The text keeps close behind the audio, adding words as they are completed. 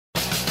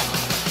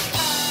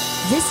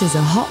This is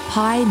a Hot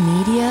Pie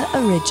Media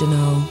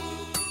original.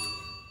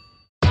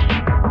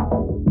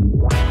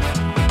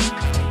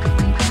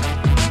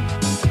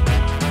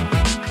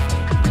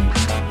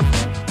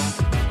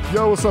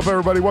 Yo, what's up,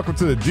 everybody? Welcome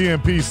to the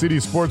DMP City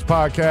Sports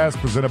Podcast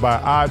presented by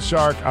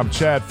OddsShark. I'm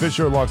Chad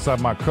Fisher alongside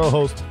my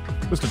co-host,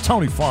 Mr.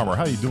 Tony Farmer.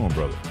 How you doing,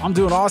 brother? I'm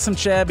doing awesome,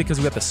 Chad, because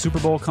we got the Super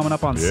Bowl coming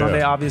up on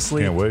Sunday,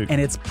 obviously. Can't wait. And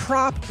it's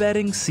prop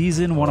betting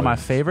season, one of my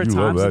favorite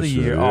times of the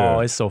year. Yeah. Oh,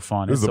 it's so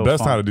fun. This is the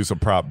best time to do some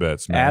prop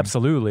bets, man.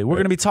 Absolutely. We're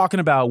going to be talking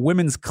about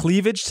women's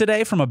cleavage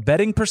today from a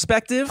betting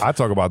perspective. I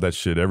talk about that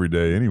shit every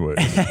day anyway.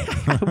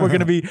 We're going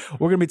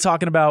to be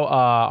talking about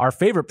our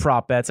favorite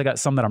prop bets. I got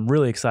some that I'm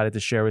really excited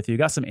to share with you.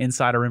 Got some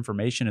insider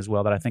information as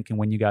well that I think can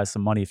win you guys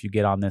some money if you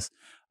get on this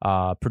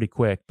pretty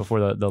quick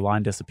before the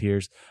line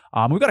disappears.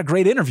 We've got a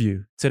great interview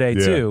today,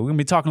 too. We're going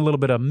to be talking a little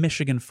bit of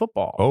Michigan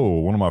football.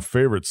 Oh, one of my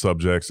favorite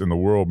subjects in the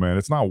world, man.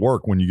 It's not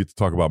work when you get to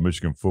talk about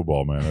Michigan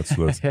football, man. That's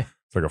it's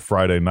like a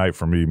Friday night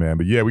for me, man.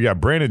 But yeah, we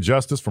got Brandon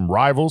Justice from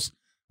Rivals.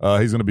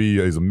 He's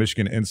a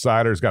Michigan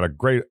insider. He's got a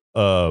great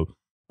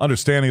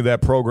understanding of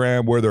that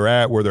program, where they're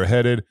at, where they're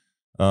headed.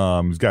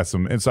 He's got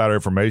some insider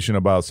information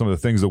about some of the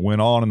things that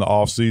went on in the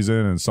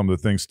offseason and some of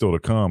the things still to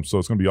come. So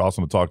it's going to be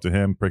awesome to talk to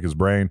him, pick his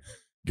brain,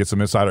 get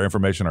some insider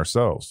information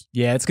ourselves.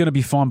 Yeah, it's going to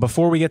be fun.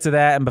 Before we get to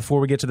that and before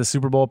we get to the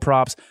Super Bowl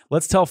props,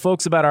 let's tell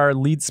folks about our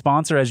lead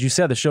sponsor. As you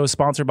said, the show is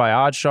sponsored by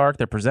OddsShark.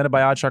 They're presented by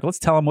OddsShark. Let's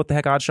tell them what the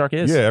heck OddsShark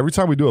is. Yeah, every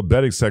time we do a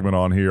betting segment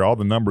on here, all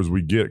the numbers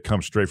we get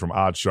come straight from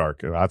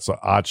OddsShark. That's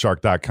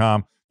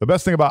oddshark.com. The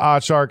best thing about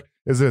OddsShark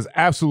is it's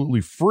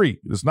absolutely free.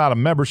 It's not a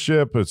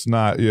membership. It's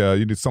not,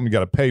 you need something you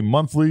got to pay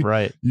monthly.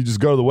 Right. You just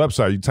go to the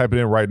website. You type it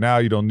in right now.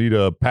 You don't need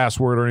a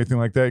password or anything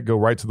like that. Go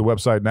right to the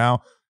website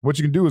now. What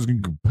you can do is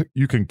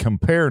you can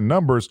compare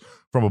numbers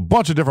from a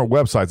bunch of different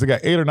websites. They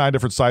got 8 or 9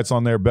 different sites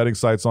on there, betting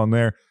sites on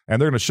there,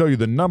 and they're going to show you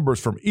the numbers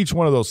from each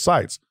one of those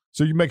sites.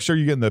 So you make sure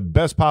you're getting the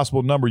best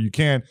possible number you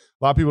can.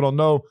 A lot of people don't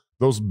know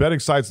those betting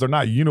sites, they're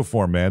not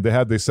uniform, man.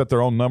 They set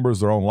their own numbers,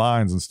 their own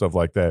lines and stuff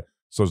like that.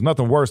 So it's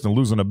nothing worse than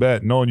losing a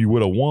bet, knowing you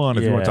would have won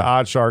if you went to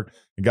OddsShark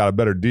and got a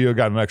better deal,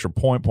 got an extra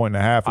point and a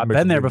half. I've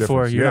been there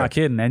before. You're not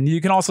kidding. And you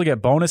can also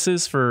get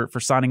bonuses for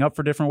signing up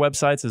for different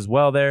websites as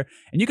well there.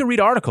 And you can read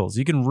articles.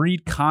 You can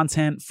read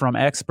content from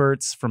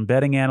experts, from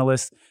betting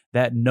analysts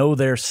that know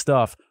their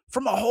stuff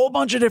from a whole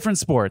bunch of different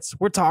sports.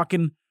 We're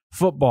talking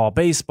football,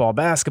 baseball,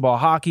 basketball,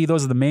 hockey.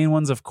 Those are the main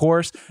ones, of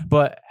course.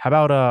 But how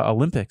about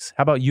Olympics?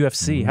 How about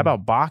UFC? Mm-hmm. How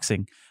about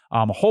boxing?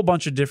 A whole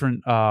bunch of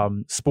different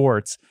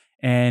sports.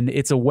 And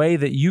it's a way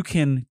that you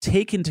can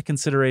take into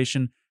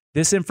consideration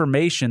this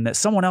information that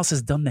someone else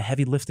has done the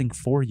heavy lifting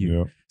for you.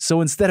 Yeah.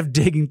 So instead of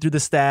digging through the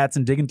stats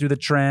and digging through the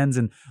trends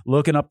and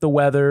looking up the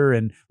weather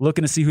and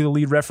looking to see who the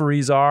lead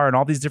referees are and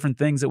all these different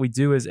things that we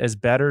do as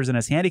bettors and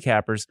as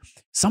handicappers,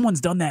 someone's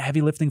done that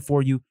heavy lifting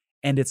for you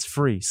and it's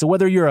free. So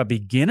whether you're a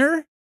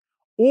beginner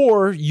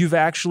or you've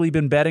actually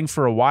been betting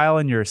for a while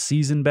and you're a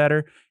seasoned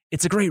bettor,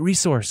 it's a great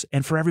resource,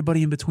 and for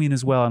everybody in between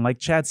as well. And like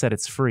Chad said,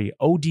 it's free.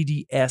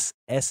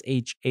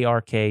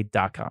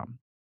 ODDSSHARK.com.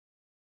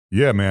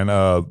 Yeah, man.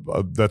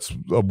 That's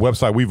a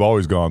website we've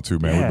always gone to,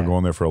 man. Yeah. We've been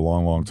going there for a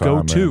long, long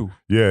time. Go to.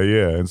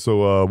 Yeah. And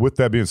so with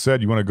that being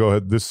said, you want to go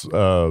ahead. This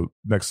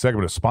next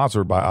segment is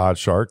sponsored by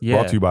OddsShark,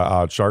 brought to you by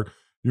OddsShark.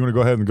 You want to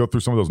go ahead and go through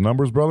some of those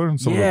numbers, brother? And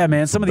some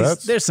some of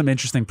these, there's some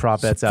interesting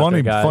prop bets out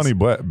there, guys. Funny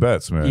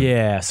bets, man.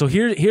 Yeah. So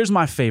here's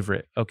my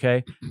favorite,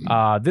 okay?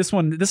 This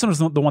one was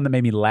the one that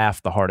made me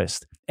laugh the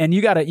hardest. And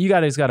you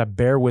guys got to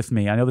bear with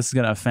me. I know this is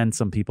going to offend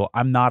some people.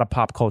 I'm not a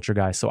pop culture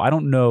guy, so I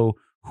don't know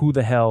who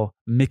the hell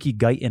Mickey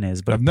Guyton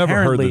is. But I've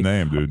never heard the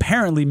name, dude.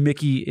 Apparently,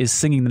 Mickey is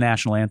singing the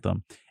national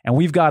anthem. And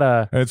we've got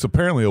And it's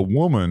apparently a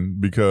woman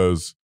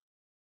because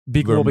of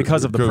the prop.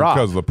 Because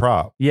of the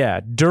prop.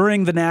 Yeah.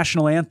 During the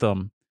national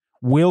anthem,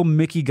 will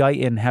Mickey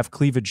Guyton have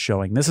cleavage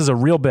showing? This is a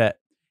real bet.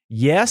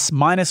 Yes,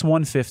 minus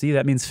 150.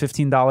 That means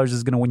 $15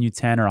 is going to win you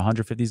 10, or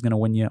 150 is going to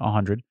win you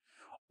 100.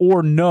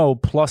 Or no,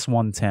 plus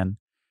 110.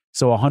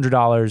 So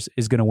 $100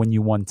 is going to win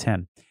you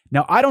 110.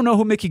 Now, I don't know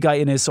who Mickey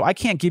Guyton is, so I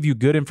can't give you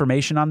good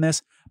information on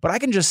this, but I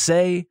can just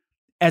say,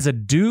 as a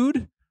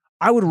dude,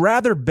 I would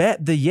rather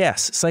bet the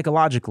yes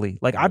psychologically.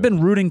 Like, I've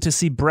been rooting to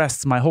see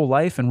breasts my whole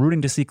life and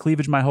rooting to see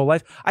cleavage my whole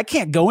life. I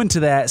can't go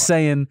into that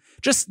saying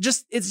it's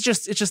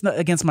just not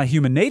against my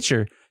human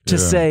nature to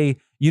say,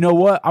 you know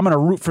what, I'm going to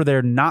root for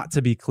there not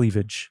to be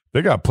cleavage.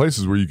 They got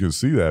places where you can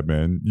see that,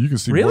 man. You can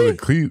see more than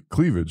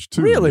cleavage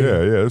too. Really? Yeah.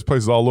 There's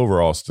places all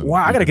over Austin.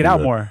 Wow, I got to get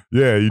out more.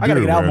 Yeah, you do. I got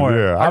to get out more.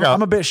 Yeah,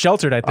 I'm a bit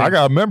sheltered, I think. I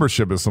got a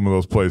membership at some of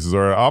those places,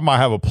 or I might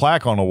have a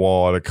plaque on the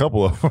wall at a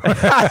couple of them.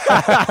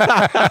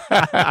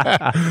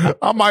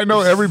 I might know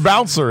every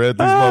bouncer at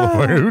these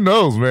motherfuckers. Who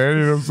knows, man?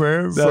 You know what I'm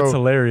saying? That's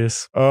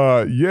hilarious.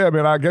 Yeah,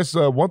 man. I guess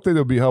one thing that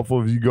would be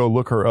helpful if you go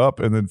look her up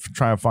and then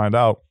try and find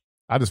out.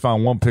 I just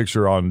found one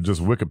picture on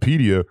just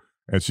Wikipedia,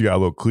 and she got a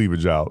little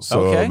cleavage out.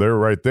 So they're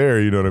right there.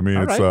 You know what I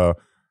mean?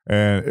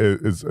 And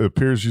it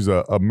appears she's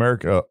a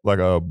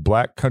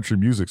black country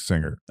music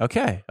singer.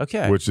 Okay.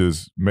 Which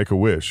is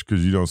Make-A-Wish,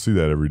 because you don't see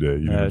that every day.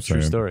 You know what I'm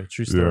true saying? Story.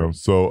 You know?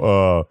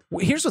 So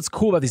here's what's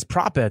cool about these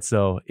prop bets,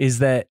 though, is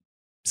that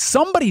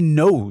somebody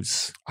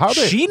knows. How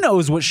they- She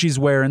knows what she's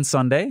wearing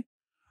Sunday.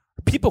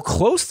 People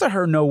close to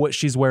her know what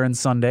she's wearing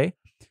Sunday.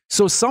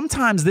 So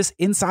sometimes this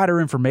insider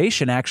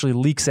information actually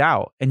leaks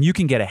out and you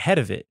can get ahead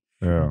of it.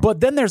 Yeah. But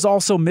then there's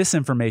also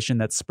misinformation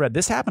that's spread.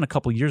 This happened a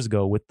couple years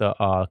ago with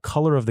the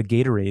color of the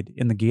Gatorade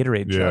in the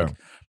Gatorade jug.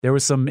 There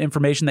was some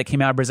information that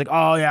came out where it's like,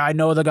 oh yeah, I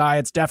know the guy.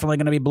 It's definitely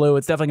going to be blue.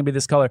 It's definitely going to be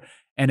this color.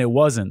 And it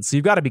wasn't. So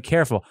you've got to be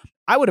careful.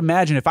 I would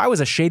imagine if I was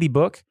a shady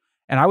book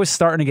and I was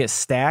starting to get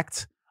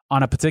stacked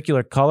on a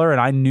particular color and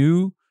I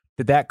knew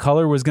that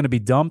color was going to be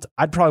dumped,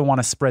 I'd probably want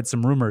to spread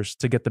some rumors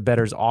to get the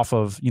bettors off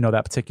of,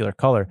 that particular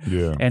color.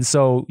 Yeah. And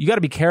so you got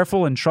to be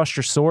careful and trust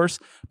your source,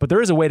 but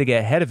there is a way to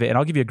get ahead of it. And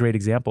I'll give you a great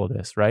example of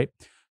this, right?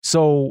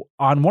 So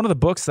on one of the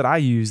books that I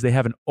use, they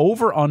have an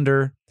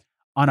over-under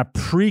on a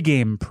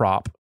pregame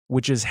prop,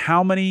 which is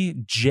how many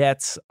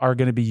jets are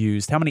going to be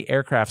used, how many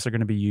aircrafts are going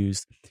to be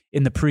used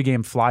in the pregame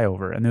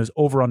flyover. And there's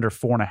over-under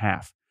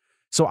 4.5.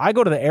 So I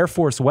go to the Air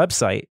Force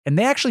website and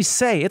they actually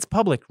say, it's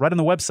public right on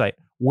the website,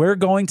 we're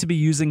going to be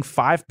using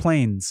 5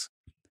 planes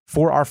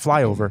for our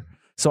flyover.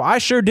 So I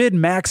sure did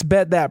max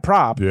bet that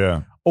prop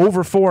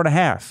over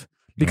 4.5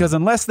 because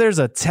unless there's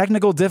a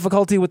technical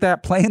difficulty with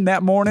that plane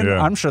that morning,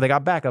 I'm sure they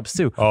got backups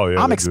too. Oh,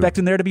 yeah, I'm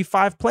expecting there to be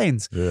 5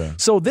 planes. Yeah.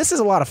 So this is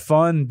a lot of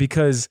fun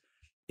because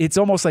it's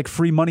almost like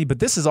free money, but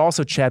this is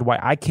also, Chad, why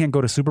I can't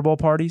go to Super Bowl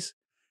parties.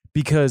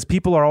 Because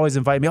people are always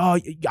inviting me, oh,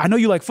 I know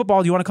you like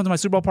football. Do you want to come to my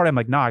Super Bowl party? I'm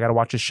like, nah, I got to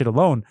watch this shit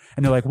alone.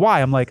 And they're like,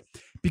 why? I'm like,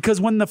 because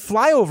when the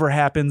flyover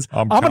happens,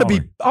 I'm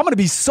gonna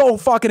be so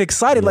fucking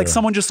excited. Like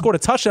someone just scored a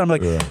touchdown. I'm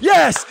like,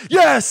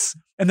 yes.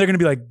 And they're gonna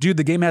be like, dude,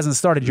 the game hasn't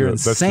started. You're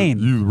insane.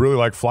 You really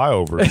like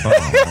flyovers.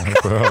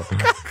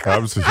 Huh?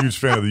 I'm just a huge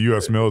fan of the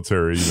U.S.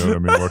 military. You know what I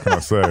mean? What can I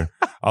say?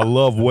 I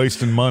love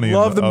wasting money.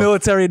 Love the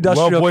military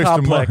industrial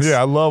complex.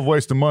 I love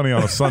wasting money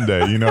on a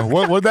Sunday.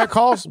 What that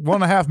cost?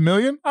 $1.5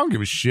 million? I don't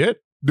give a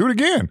shit. Do it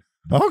again.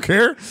 I don't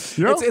care. It's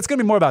going to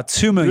be more about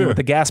 $2 million with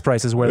the gas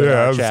prices where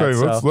they're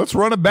at. Let's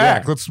run it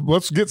back.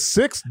 Let's get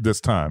 6 this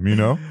time.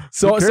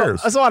 So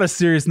on a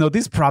serious note,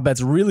 these prop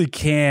bets really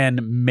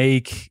can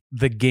make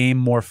the game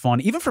more fun,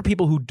 even for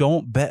people who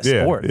don't bet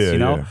sports.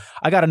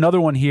 I got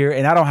another one here,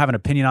 and I don't have an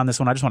opinion on this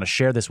one. I just want to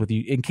share this with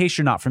you in case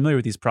you're not familiar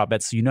with these prop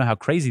bets, so you know how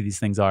crazy these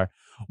things are.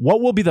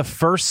 What will be the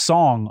first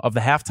song of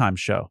the halftime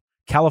show?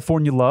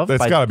 California Love.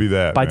 That's got to be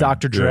that by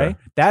Dr. Dre. Yeah.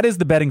 That is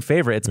the betting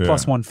favorite. It's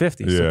plus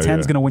 150. So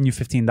 10's going to win you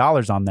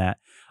 $15 on that.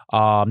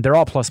 They're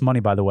all plus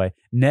money, by the way.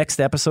 Next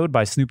Episode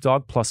by Snoop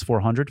Dogg plus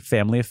 400.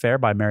 Family Affair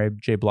by Mary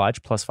J.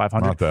 Blige plus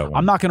 500. Not that one.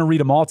 I'm not going to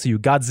read them all to you.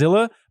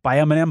 Godzilla by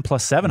Eminem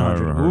plus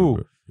 700.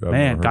 Ooh,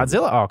 man,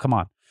 Godzilla. Oh, come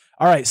on.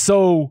 All right,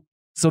 so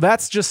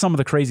that's just some of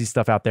the crazy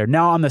stuff out there.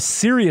 Now, on the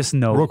serious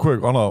note, real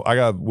quick. Oh no, I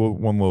got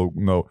one little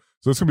note.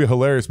 So it's gonna be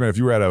hilarious, man. If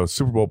you were at a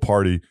Super Bowl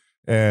party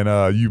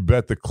and you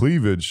bet the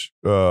cleavage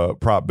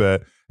prop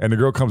bet, and the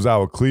girl comes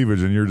out with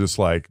cleavage, and you're just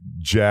like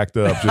jacked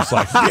up, just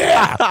like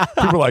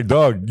people are like,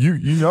 dog,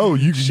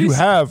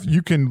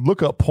 you can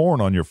look up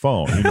porn on your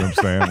phone. You know what I'm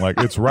saying? Like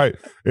it's right,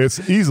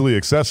 it's easily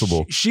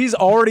accessible. She's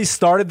already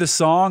started the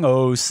song,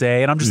 "Oh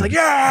Say," and I'm just like,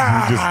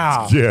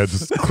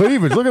 just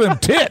cleavage. Look at them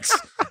tits.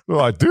 They're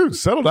like, dude,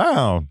 settle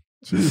down.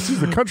 She's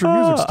the country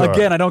music star.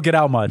 Again, I don't get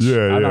out much.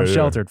 I'm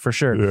sheltered for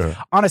sure.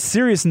 Yeah. On a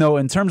serious note,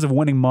 in terms of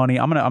winning money,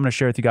 I'm gonna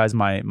share with you guys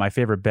my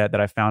favorite bet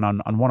that I found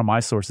on one of my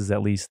sources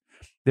at least.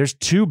 There's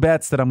 2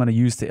 bets that I'm going to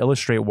use to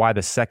illustrate why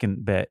the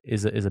second bet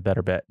is a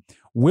better bet.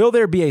 Will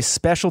there be a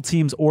special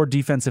teams or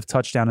defensive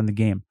touchdown in the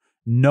game?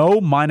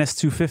 No, minus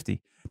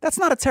 250. That's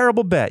not a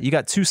terrible bet. You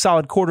got 2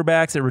 solid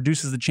quarterbacks. It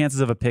reduces the chances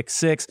of a pick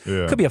 6.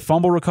 Could be a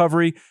fumble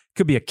recovery.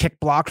 Could be a kick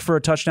blocked for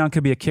a touchdown.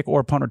 Could be a kick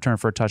or punt return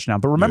for a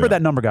touchdown. But remember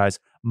that number, guys.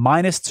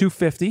 Minus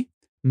 250,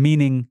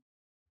 meaning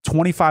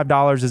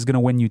 $25 is going to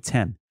win you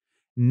 10.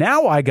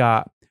 Now I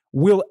got,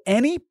 will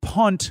any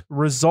punt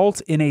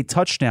result in a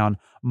touchdown?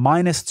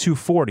 Minus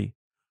 240.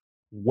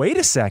 Wait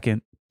a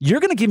second. You're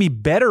going to give me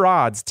better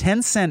odds,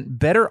 10-cent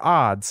better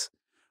odds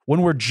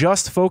when we're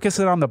just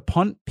focusing on the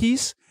punt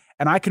piece,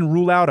 and I can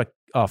rule out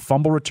a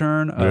fumble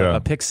return, a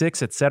pick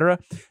 6, etc.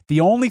 The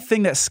only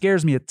thing that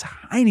scares me a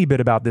tiny bit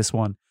about this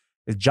one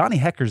is Johnny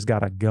Hecker's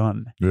got a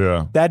gun.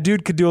 Yeah. That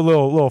dude could do a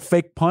little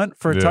fake punt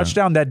for a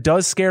touchdown. That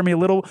does scare me a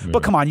little.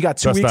 But come on, you got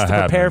 2 weeks to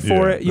prepare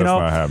for it, you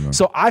know?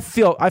 So I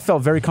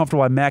felt very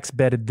comfortable. I max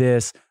betted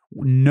this.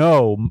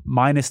 No,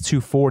 minus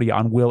 240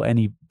 on will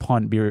any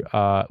punt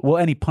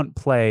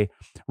play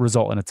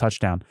result in a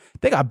touchdown.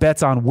 They got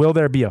bets on will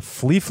there be a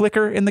flea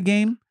flicker in the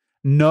game?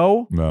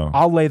 No.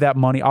 I'll lay that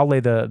money. I'll lay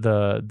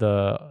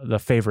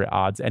the favorite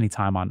odds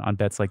anytime on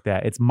bets like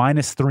that. It's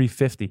minus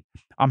 350.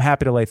 I'm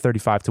happy to lay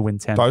 35 to win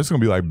 10. Oh, it's gonna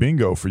be like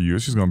bingo for you.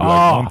 It's just gonna be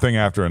like one thing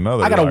after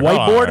another. I got a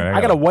whiteboard. I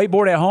got a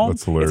whiteboard at home.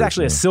 That's hilarious. It's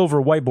actually a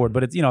silver whiteboard,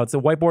 but it's a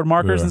whiteboard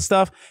markers and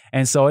stuff.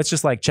 And so it's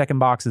just like checking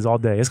boxes all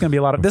day. It's gonna be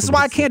a lot of. This is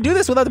why I can't do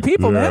this with other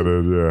people, man.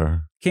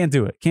 Dude, Can't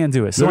do it.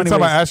 So every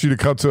time I ask you to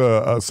come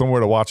to somewhere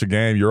to watch a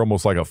game, you're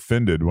almost like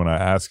offended when I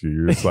ask you.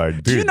 You're just like,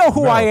 dude, do you know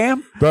who I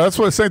am? That's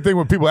what the same thing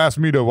when people ask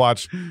me to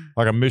watch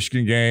like a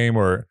Michigan game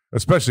or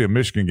especially a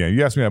Michigan game.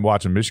 You ask me, I'm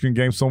watching a Michigan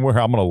game somewhere,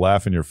 I'm going to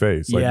laugh in your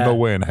face. Like, Yeah. no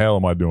way in hell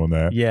am I doing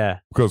that. Yeah.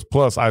 Because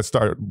plus, I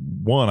start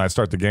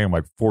the game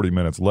like 40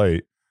 minutes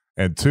late.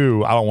 And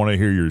two, I don't want to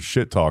hear your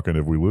shit talking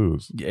if we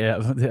lose. Yeah,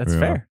 that's You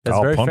know? fair. That's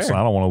I'll very punch fair.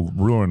 I don't want to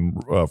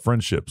ruin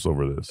friendships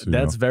over this. you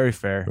That's know? very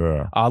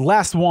fair. Yeah.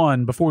 Last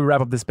one before we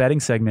wrap up this betting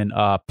segment.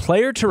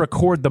 Player to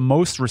record the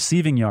most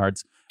receiving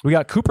yards. We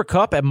got Cooper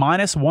Kupp at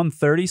minus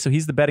 130, so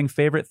he's the betting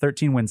favorite.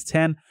 13 wins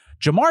 10.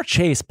 Jamar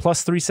Chase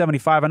plus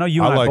 375. I know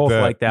you and I both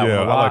like that one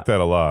a lot. I like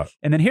that a lot.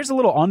 And then here's a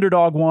little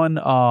underdog one,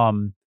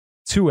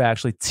 two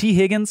actually. T.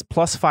 Higgins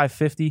plus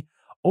 550.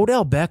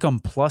 Odell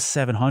Beckham plus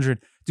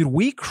 700. Dude,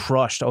 we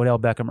crushed Odell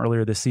Beckham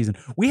earlier this season.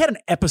 We had an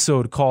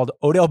episode called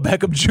Odell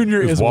Beckham Jr.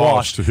 is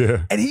washed.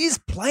 Yeah. And he's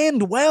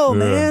playing well, Yeah.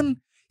 man.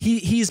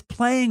 He's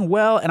playing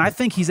well, and I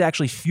think he's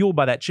actually fueled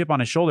by that chip on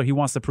his shoulder. He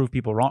wants to prove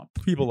people wrong,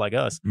 people like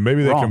us.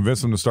 Maybe they wrong.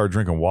 convinced him to start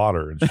drinking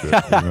water and shit. You know?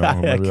 That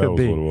Maybe could that was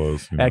be. what it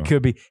was. That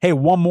could be. Hey,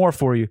 one more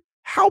for you.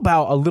 How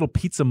about a little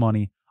pizza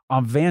money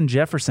on Van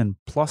Jefferson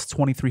plus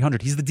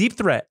 2,300? He's the deep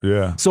threat.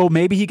 Yeah. So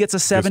maybe he gets a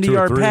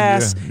 70-yard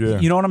pass. Yeah.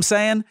 You know what I'm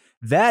saying?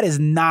 That is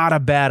not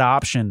a bad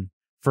option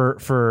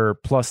for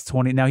plus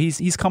 20. Now,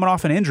 he's coming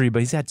off an injury, but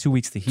he's had 2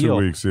 weeks to heal.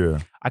 2 weeks, yeah.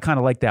 I kind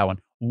of like that one.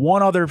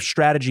 One other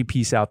strategy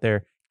piece out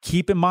there.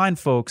 Keep in mind,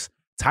 folks,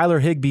 Tyler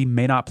Higbee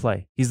may not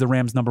play. He's the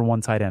Rams' number 1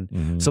 tight end.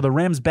 Mm-hmm. So the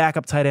Rams'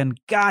 backup tight end,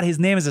 God, his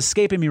name is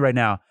escaping me right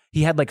now.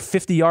 He had like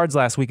 50 yards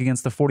last week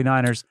against the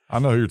 49ers. I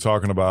know who you're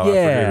talking about. Yeah. I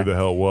forget who the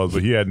hell it was,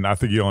 but I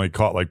think he only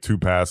caught like 2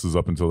 passes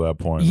up until that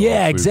point. Yeah, last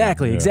season.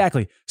 exactly, Yeah.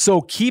 exactly.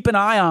 So keep an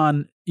eye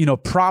on,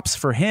 props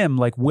for him.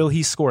 Like, will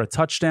he score a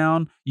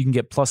touchdown? You can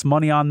get plus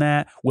money on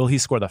that. Will he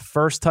score the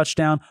first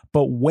touchdown?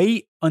 But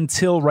wait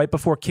until right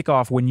before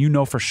kickoff when you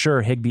know for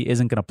sure Higbee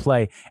isn't going to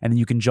play, and then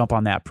you can jump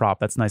on that prop.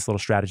 That's a nice little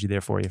strategy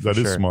there for you. That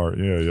is smart.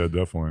 Yeah,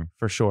 definitely.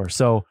 For sure.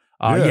 So,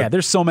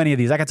 there's so many of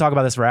these. I could talk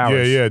about this for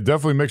hours. Yeah,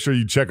 definitely make sure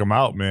you check them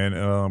out, man,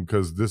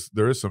 because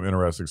there is some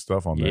interesting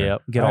stuff on there.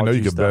 Yep, I know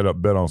you juiced could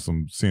up. bet on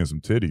seeing some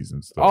titties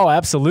and stuff. Oh,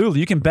 absolutely.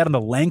 You can bet on the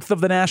length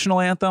of the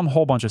national anthem,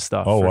 whole bunch of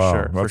stuff. Oh, for wow.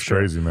 sure, for That's sure.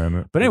 crazy,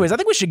 man. But anyways, I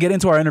think we should get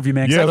into our interview,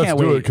 man. 'Cause Yeah, I let's can't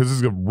do wait. it because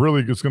it's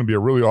going to be a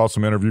really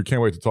awesome interview.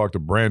 Can't wait to talk to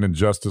Brandon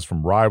Justice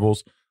from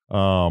Rivals.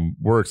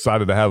 We're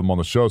excited to have him on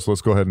the show, so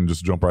let's go ahead and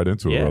just jump right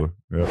into it, brother.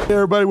 Yeah. Hey,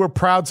 everybody, we're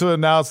proud to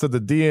announce that the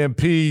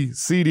DNP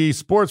CD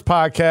Sports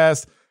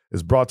Podcast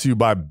is brought to you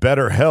by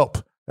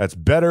BetterHelp. That's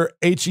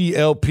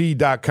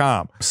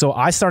BetterHelp.com. So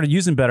I started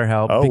using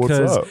BetterHelp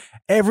because what's up?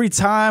 every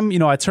time,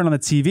 I turn on the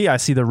TV, I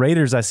see the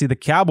Raiders, I see the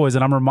Cowboys,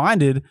 and I'm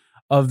reminded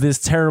of this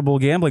terrible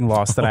gambling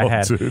loss that I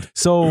had. Dude.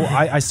 So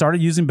I started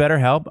using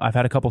BetterHelp. I've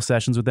had a couple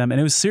sessions with them, and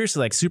it was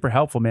seriously like super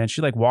helpful, man.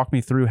 She like walked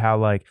me through how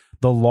like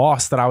the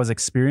loss that I was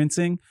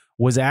experiencing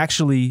was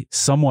actually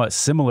somewhat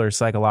similar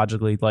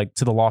psychologically, like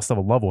to the loss of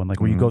a loved one.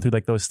 Like when you go through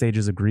like those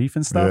stages of grief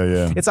and stuff.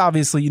 Yeah. It's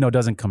obviously,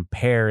 doesn't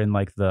compare in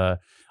like the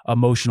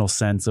emotional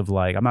sense of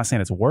like, I'm not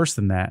saying it's worse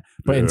than that,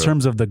 but in Yeah.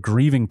 terms of the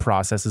grieving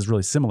process is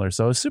really similar.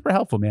 So it's super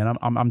helpful, man.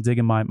 I'm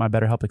digging my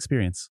BetterHelp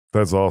experience.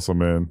 That's awesome,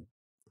 man.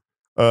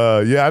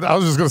 I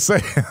was just going to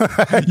say.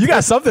 You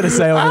got something to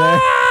say over there.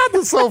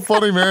 That's so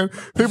funny, man.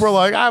 People are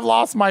like, I've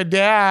lost my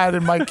dad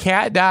and my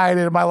cat died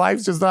and my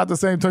life's just not the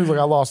same. He's like,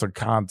 I lost a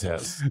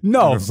contest. You know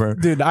No, what I'm saying?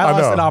 dude, I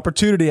lost know. an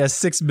opportunity at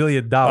 $6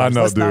 million. I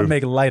know, Let's not dude.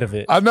 make light of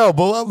it. I know,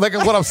 but like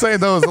what I'm saying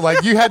though is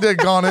like you had to have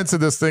gone into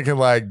this thinking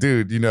like,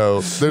 dude,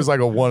 there's like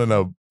a 1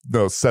 in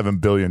 7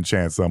 billion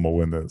chance I'm gonna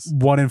win this.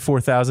 1 in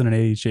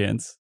 4,080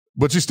 chance.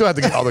 But you still have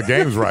to get all the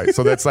games right.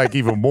 So that's like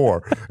even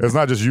more. It's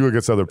not just you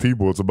against other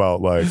people. It's about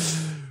like,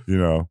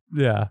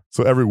 Yeah.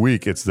 so every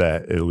week it's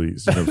that at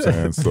least. You know what I'm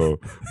saying? So,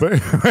 but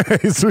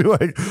anyways,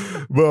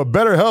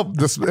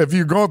 BetterHelp. If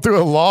you're going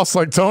through a loss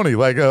like Tony,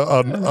 like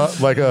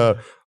a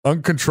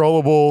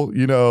uncontrollable,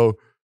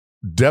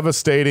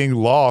 devastating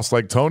loss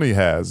like Tony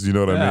has. You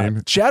know what I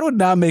mean? Chad would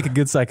not make a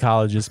good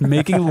psychologist,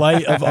 making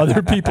light of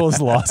other people's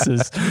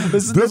losses.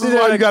 This is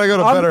why you gotta go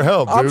to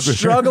BetterHelp, I'm dude.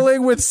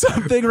 struggling with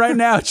something right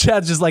now.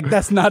 Chad's just like,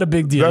 that's not a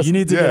big deal. You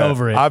need to get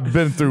over it. I've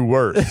been through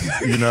worse.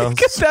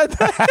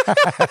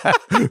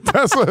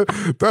 That's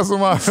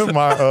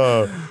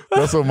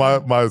what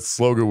my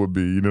slogan would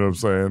be. You know what I'm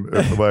saying?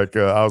 If, like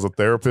I was a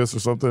therapist or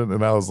something,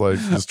 and I was like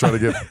just trying to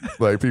get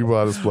like people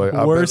out of this play.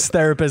 Worst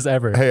therapist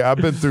ever. Hey, I've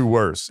been through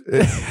worse.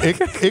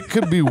 It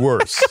could be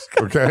worse.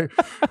 Okay.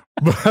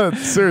 But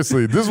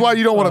seriously, this is why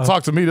you don't want to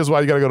talk to me. This is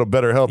why you got to go to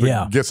BetterHelp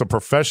and get some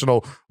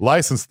professional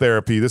licensed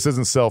therapy. This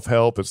isn't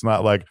self-help. It's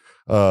not like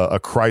a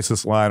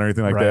crisis line or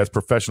anything like that. It's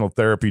professional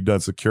therapy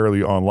done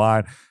securely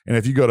online. And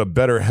if you go to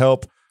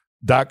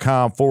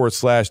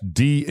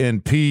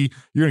BetterHelp.com/DNP,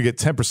 you're going to get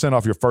 10%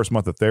 off your first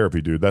month of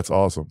therapy, dude. That's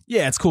awesome.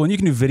 Yeah, it's cool. And you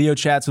can do video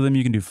chats with them.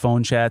 You can do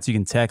phone chats. You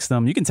can text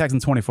them. You can text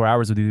them 24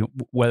 hours with you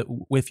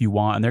if you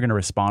want, and they're going to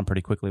respond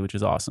pretty quickly, which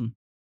is awesome.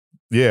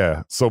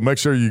 Yeah. So make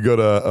sure you go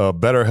to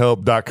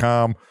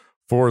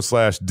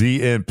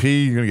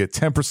BetterHelp.com/DNP. You're going to get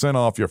 10%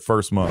 off your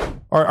first month.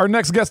 Our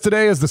next guest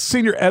today is the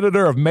senior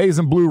editor of Maize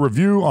and Blue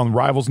Review on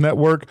Rivals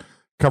Network.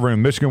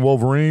 covering Michigan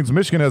Wolverines.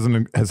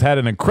 Michigan has had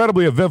an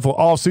incredibly eventful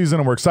offseason,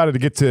 and we're excited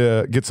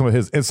to get some of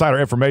his insider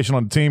information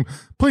on the team.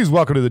 Please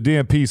welcome to the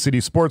DMP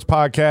City Sports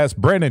Podcast,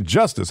 Brandon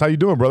Justice. How you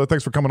doing, brother?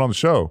 Thanks for coming on the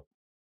show.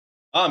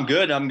 I'm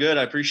good.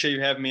 I appreciate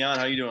you having me on.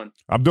 How you doing?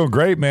 I'm doing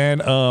great,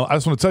 man. I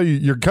just want to tell you,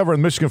 you're covering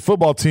the Michigan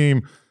football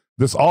team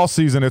this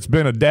offseason. It's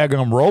been a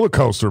daggum roller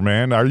coaster,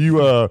 man. Are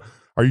you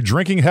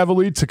drinking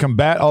heavily to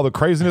combat all the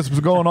craziness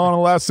that's going on in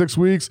the last 6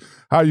 weeks?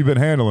 How have you been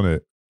handling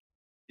it?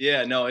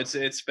 Yeah, no,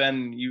 it's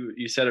been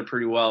you said it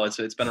pretty well.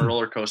 It's been a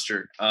roller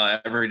coaster.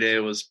 Every day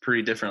was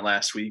pretty different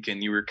last week,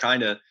 and you were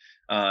kind of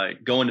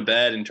going to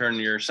bed and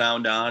turning your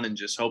sound on and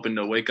just hoping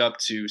to wake up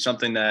to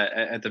something that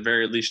at the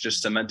very least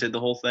just cemented the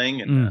whole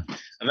thing. And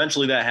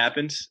eventually that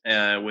happened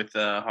with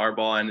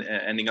Harbaugh and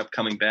ending up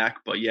coming back.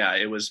 But yeah,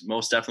 it was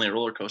most definitely a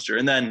roller coaster.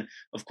 And then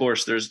of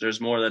course there's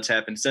more that's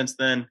happened since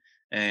then.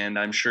 And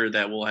I'm sure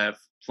that we'll have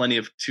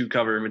plenty to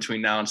cover in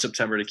between now and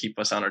September to keep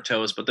us on our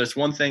toes. But there's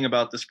one thing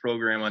about this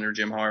program under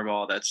Jim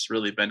Harbaugh that's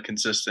really been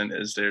consistent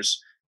is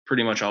there's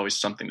pretty much always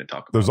something to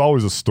talk about. There's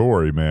always a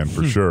story, man,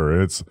 for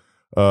sure. It's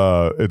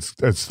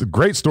a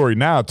great story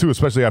now too,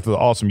 especially after the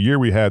awesome year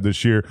we had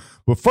this year.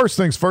 But first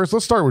things first,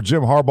 let's start with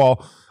Jim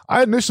Harbaugh.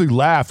 I initially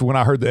laughed when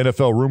I heard the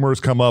NFL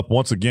rumors come up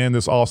once again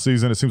this all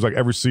season. It seems like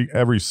every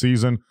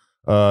season,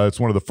 it's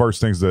one of the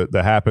first things that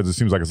happens. It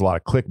seems like it's a lot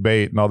of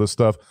clickbait and all this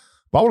stuff.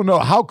 But I want to know,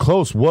 how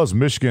close was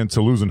Michigan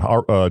to losing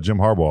Jim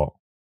Harbaugh?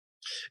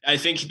 I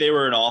think they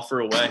were an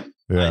offer away.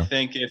 Yeah. I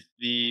think if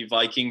the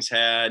Vikings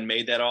had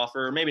made that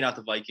offer, maybe not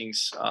the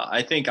Vikings,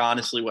 I think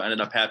honestly what ended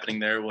up happening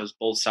there was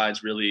both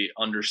sides really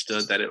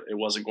understood that it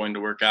wasn't going to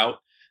work out.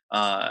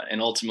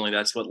 And ultimately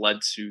that's what led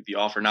to the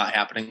offer not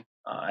happening.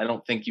 I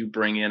don't think you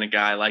bring in a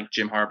guy like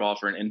Jim Harbaugh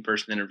for an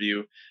in-person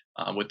interview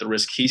with the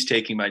risk he's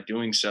taking by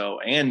doing so,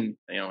 and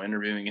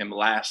interviewing him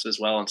last as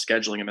well and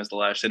scheduling him as the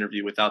last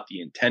interview without the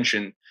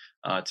intention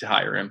to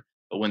hire him.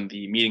 But when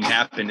the meeting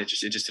happened, it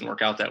just didn't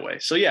work out that way.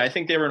 So yeah, I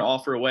think they were an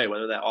offer away,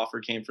 whether that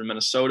offer came from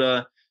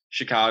Minnesota,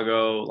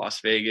 Chicago, Las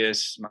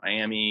Vegas,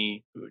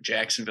 Miami,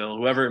 Jacksonville,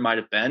 whoever it might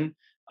have been.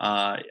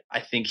 I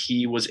think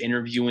he was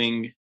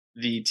interviewing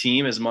the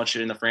team as much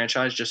in the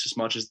franchise, just as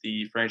much as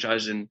the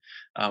franchise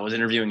was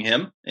interviewing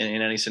him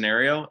in any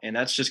scenario. And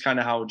that's just kind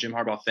of how Jim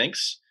Harbaugh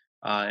thinks.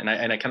 And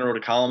I kind of wrote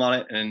a column on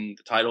it, and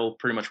the title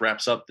pretty much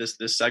wraps up this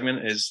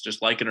segment is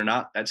just like it or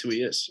not, that's who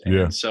he is.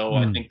 And so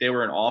I think they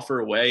were an offer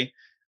away.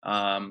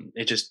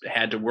 It just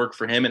had to work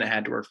for him, and it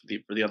had to work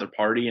for the other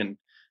party. And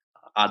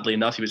oddly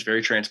enough, he was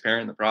very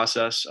transparent in the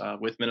process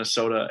with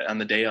Minnesota on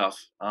the day of.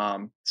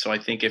 So I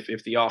think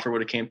if the offer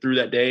would have came through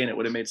that day, and it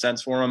would have made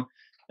sense for him,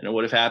 and it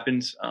would have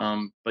happened.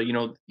 But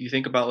you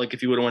think about like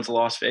if he would have went to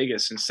Las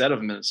Vegas instead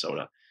of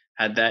Minnesota,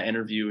 had that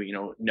interview,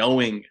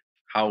 knowing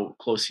how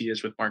close he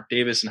is with Mark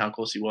Davis and how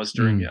close he was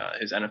during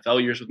his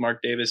NFL years with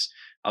Mark Davis,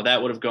 how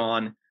that would have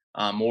gone.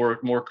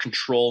 More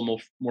control,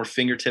 more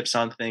fingertips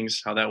on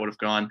things, how that would have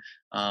gone.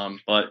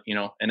 But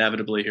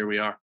inevitably here we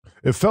are.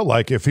 It felt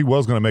like if he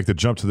was going to make the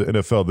jump to the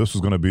NFL, this was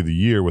going to be the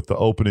year with the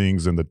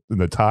openings and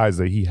the ties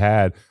that he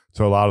had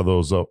to a lot of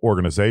those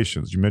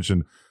organizations. You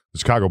mentioned the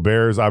Chicago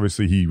Bears.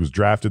 Obviously, he was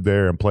drafted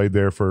there and played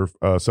there for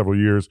several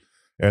years.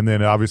 And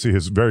then obviously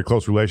his very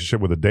close relationship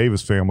with the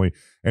Davis family.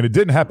 And it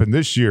didn't happen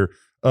this year.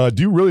 Do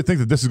you really think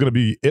that this is going to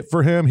be it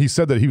for him? He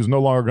said that he was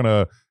no longer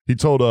going to – he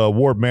told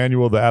Ward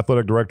Manuel, the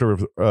athletic director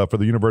for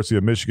the University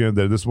of Michigan,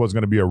 that this was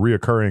going to be a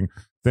reoccurring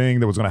thing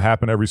that was going to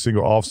happen every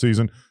single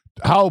offseason.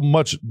 How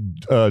much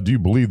do you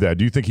believe that?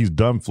 Do you think he's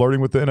done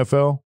flirting with the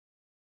NFL?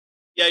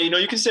 Yeah,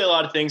 you can say a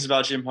lot of things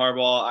about Jim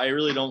Harbaugh. I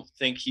really don't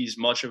think he's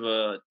much of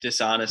a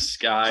dishonest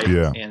guy.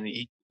 Yeah. And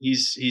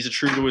he's a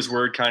true to his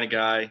word kind of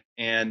guy.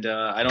 And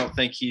I don't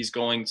think he's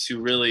going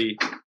to really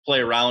play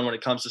around when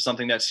it comes to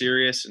something that's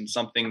serious and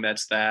something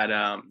that's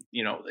that,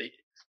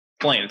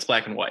 plain. It's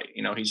black and white.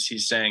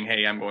 He's saying,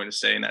 hey, I'm going to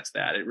say, and that's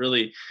that.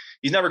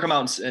 He's never come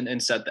out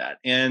and said that.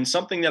 And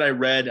something that I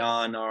read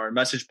on our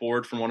message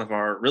board from one of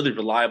our really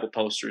reliable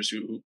posters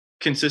who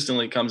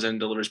consistently comes in and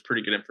delivers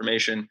pretty good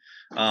information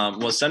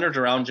was centered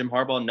around Jim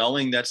Harbaugh,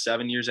 knowing that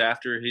 7 years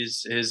after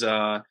his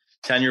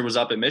tenure was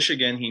up at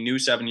Michigan, he knew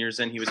 7 years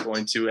in he was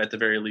going to, at the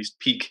very least,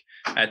 peak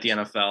at the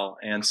NFL.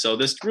 And so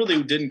this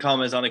really didn't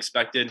come as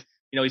unexpected.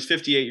 He's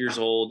 58 years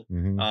old.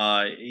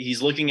 Mm-hmm.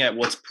 He's looking at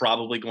what's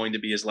probably going to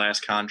be his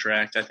last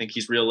contract. I think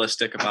he's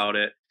realistic about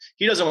it.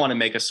 He doesn't want to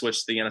make a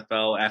switch to the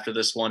NFL after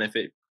this one if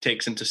it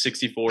takes him to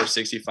 64,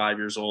 65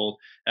 years old.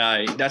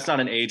 That's not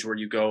an age where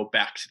you go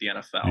back to the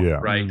NFL,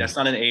 right? Mm-hmm. That's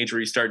not an age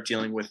where you start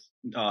dealing with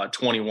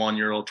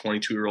 21-year-old,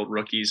 22-year-old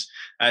rookies.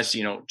 As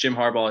Jim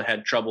Harbaugh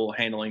had trouble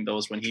handling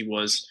those when he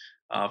was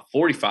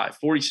 45,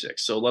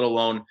 46. So let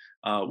alone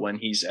when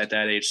he's at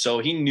that age. So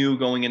he knew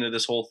going into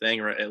this whole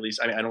thing, or at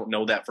least, I don't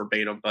know that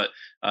verbatim, but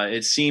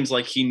it seems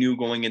like he knew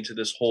going into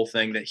this whole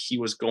thing that he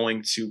was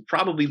going to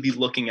probably be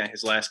looking at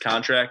his last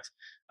contract.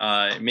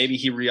 Maybe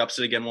he re-ups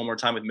it again one more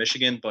time with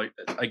Michigan, but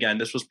again,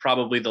 this was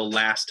probably the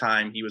last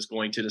time he was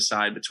going to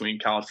decide between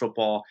college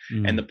football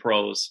and the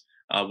pros.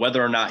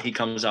 Whether or not he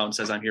comes out and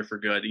says, I'm here for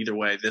good, either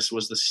way, this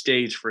was the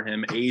stage for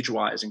him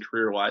age-wise and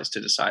career-wise to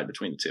decide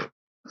between the two.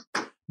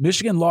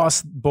 Michigan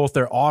lost both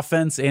their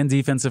offense and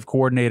defensive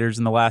coordinators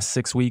in the last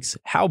 6 weeks.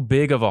 How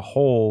big of a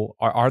hole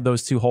are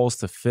those two holes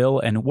to fill?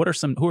 And who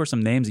are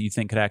some names that you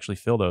think could actually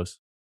fill those?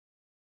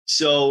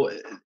 So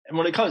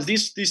when it comes,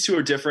 these two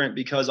are different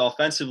because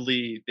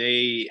offensively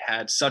they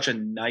had such a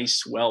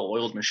nice,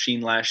 well-oiled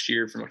machine last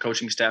year from a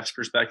coaching staff's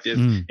perspective.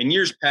 In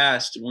years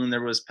past, when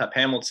there was Pep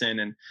Hamilton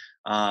and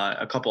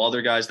a couple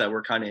other guys that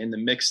were kind of in the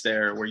mix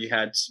there, where you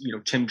had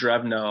Tim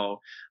Drevno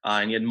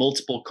and you had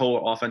multiple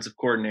offensive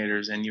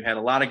coordinators, and you had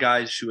a lot of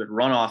guys who had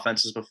run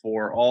offenses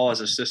before, all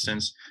as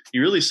assistants.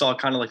 You really saw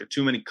kind of like a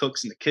too many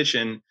cooks in the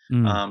kitchen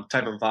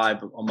type of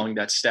vibe among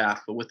that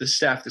staff. But with the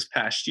staff this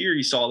past year,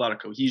 you saw a lot of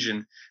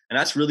cohesion, and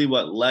that's really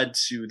what led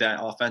to that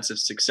offensive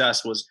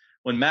success. Was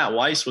when Matt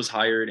Weiss was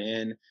hired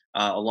in,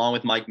 along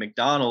with Mike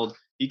Macdonald.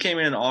 He came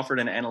in and offered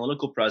an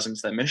analytical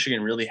presence that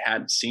Michigan really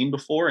hadn't seen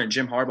before, and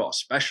Jim Harbaugh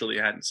especially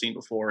hadn't seen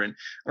before. And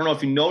I don't know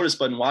if you noticed,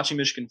 but in watching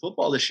Michigan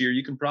football this year,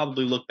 you can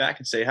probably look back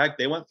and say, heck,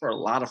 they went for a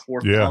lot of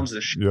fourth downs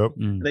this year.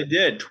 They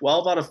did.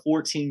 12 out of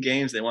 14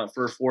 games, they went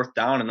for a fourth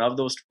down. And of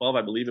those 12,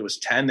 I believe it was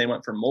 10, they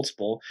went for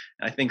multiple.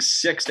 And I think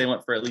 6, they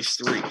went for at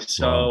least 3.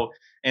 So,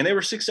 and they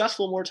were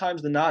successful more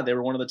times than not. They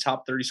were one of the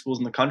top 30 schools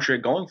in the country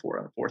at going for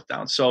it on a fourth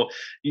down. So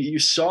you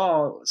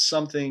saw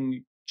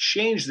something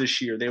change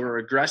this year. They were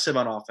aggressive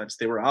on offense.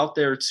 They were out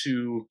there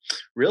to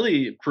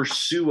really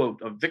pursue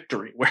a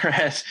victory,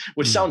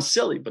 which sounds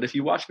silly, but if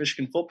you watch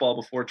Michigan football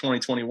before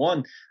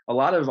 2021, a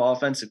lot of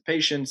offensive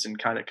patience and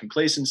kind of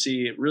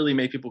complacency, it really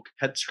made people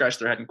scratch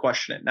their head and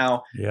question it.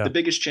 Now, the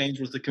biggest change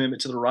was the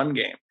commitment to the run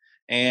game.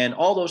 And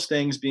all those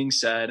things being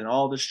said, and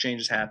all this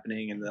change is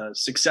happening, and the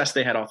success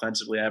they had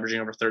offensively,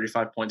 averaging over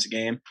 35 points a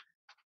game,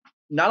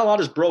 not a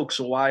lot is broke,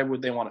 so why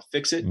would they want to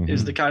fix it?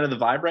 Is the kind of the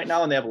vibe right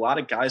now, and they have a lot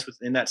of guys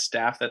within that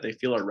staff that they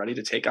feel are ready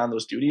to take on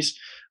those duties.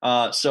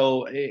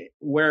 So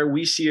where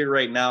we see it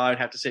right now, I'd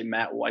have to say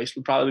Matt Weiss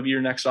would probably be your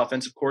next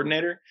offensive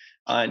coordinator,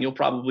 and you'll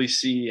probably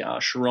see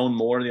Sharon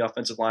Moore, the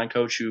offensive line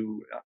coach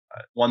who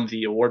won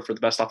the award for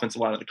the best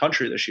offensive line in the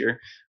country this year.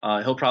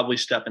 He'll probably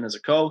step in as a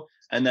co,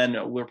 and then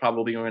we're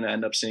probably going to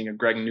end up seeing a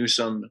Greg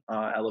Newsome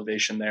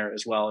elevation there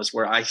as well, as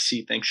where I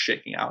see things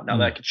shaking out. Now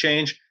that could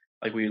change.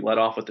 Like we led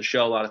off with the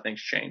show, a lot of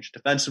things changed.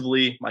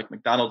 Defensively, Mike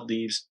Macdonald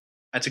leaves.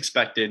 That's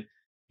expected.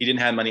 He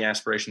didn't have many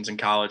aspirations in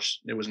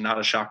college. It was not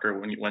a shocker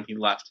when he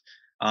left.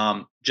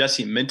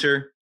 Jesse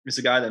Minter is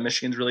a guy that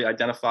Michigan's really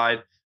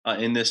identified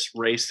in this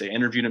race. They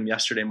interviewed him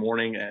yesterday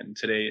morning, and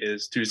today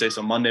is Tuesday,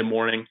 so Monday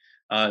morning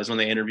is when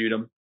they interviewed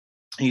him.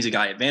 He's a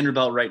guy at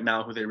Vanderbilt right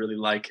now who they really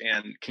like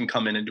and can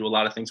come in and do a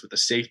lot of things with the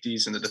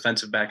safeties and the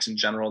defensive backs in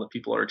general that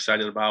people are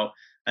excited about.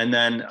 And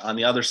then on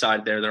the other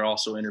side there, they're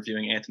also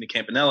interviewing Anthony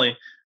Campanelli,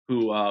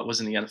 who was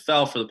in the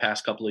NFL for the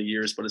past couple of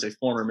years, but is a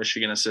former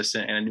Michigan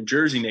assistant and a New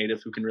Jersey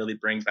native who can really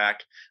bring back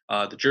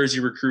the Jersey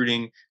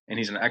recruiting. And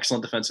he's an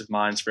excellent defensive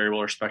mind. He's very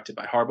well respected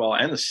by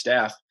Harbaugh and the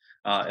staff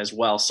as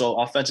well. So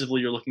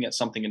offensively, you're looking at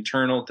something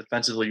internal.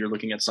 Defensively, you're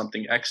looking at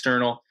something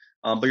external.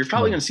 But you're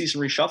probably going to see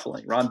some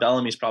reshuffling. Ron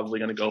Bellamy is probably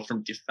going to go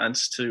from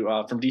defense to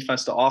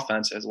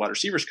offense as wide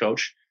receivers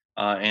coach.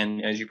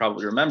 And as you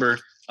probably remember,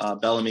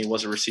 Bellamy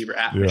was a receiver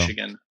at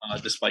Michigan,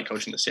 despite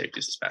coaching the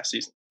safeties this past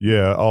season.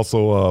 Yeah,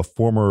 also a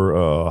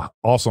former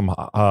awesome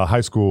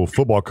high school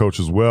football coach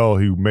as well,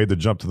 who made the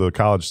jump to the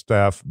college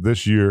staff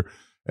this year,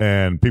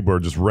 and people are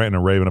just ranting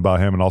and raving about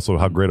him and also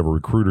how great of a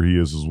recruiter he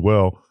is as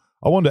well.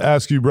 I wanted to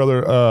ask you,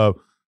 brother,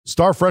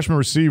 star freshman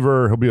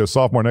receiver, he'll be a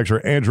sophomore next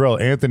year, Andrell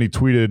Anthony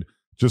tweeted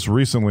just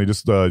recently,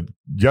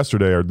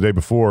 yesterday or the day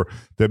before,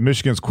 that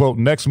Michigan's, quote,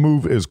 next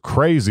move is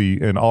crazy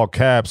in all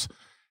caps.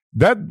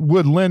 That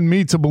would lend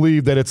me to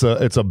believe that it's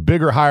a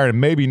bigger hire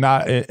and maybe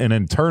not an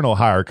internal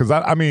hire. Because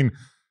I mean,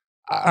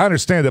 I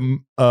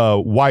understand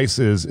that Weiss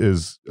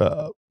is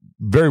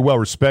very well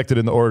respected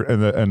in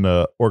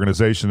the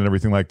organization and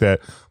everything like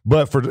that.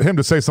 But for him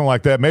to say something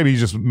like that, maybe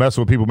he's just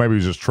messing with people, maybe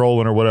he's just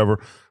trolling or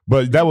whatever.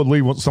 But that would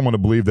lead someone to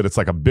believe that it's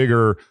like a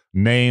bigger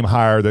name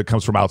hire that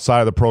comes from outside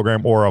of the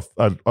program, or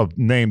a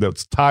name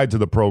that's tied to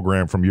the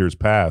program from years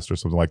past or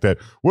something like that.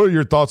 What are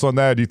your thoughts on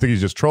that? Do you think he's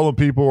just trolling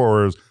people,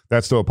 or is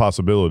that still a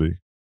possibility?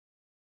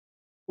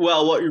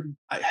 Well,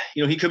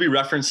 he could be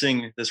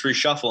referencing this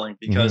reshuffling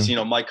because,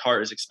 Mike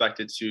Hart is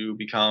expected to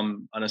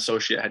become an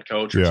associate head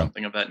coach or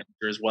something of that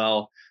nature as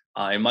well.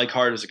 And Mike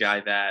Hart is a guy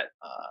that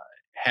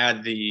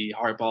had the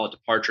Harbaugh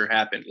departure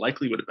happen,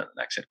 likely would have been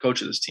the next head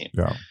coach of this team.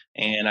 Yeah.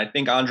 And I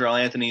think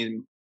Andrell Anthony,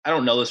 I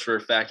don't know this for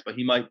a fact, but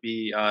he might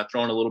be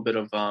throwing a little bit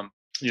of,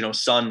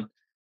 sun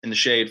in the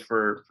shade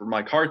for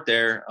Mike Hart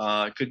there.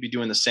 Could be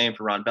doing the same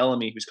for Ron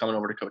Bellamy, who's coming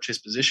over to coach his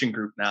position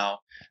group now.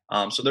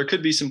 So there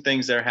could be some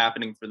things there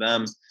happening for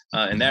them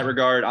in that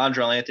regard.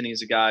 Andrell Anthony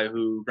is a guy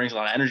who brings a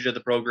lot of energy to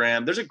the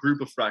program. There's a group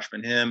of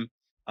freshmen, him,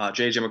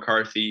 J.J.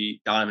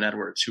 McCarthy, Donovan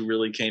Edwards, who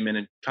really came in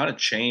and kind of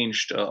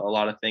changed a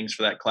lot of things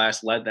for that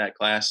class, led that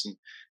class, and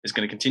is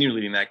going to continue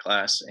leading that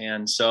class.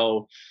 And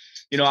so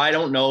I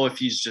don't know if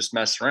he's just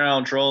messing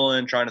around,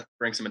 trolling, trying to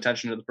bring some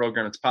attention to the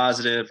program that's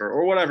positive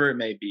or whatever it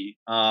may be.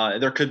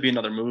 There could be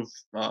another move,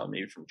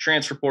 maybe from the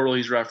transfer portal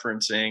he's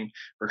referencing,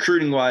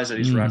 recruiting wise that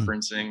he's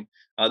referencing.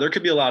 There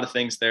could be a lot of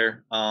things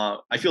there.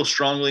 I feel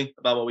strongly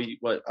about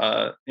what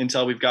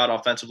intel we've got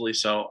offensively.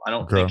 So I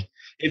don't think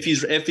if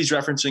he's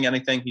referencing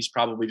anything, he's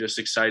probably just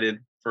excited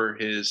for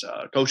his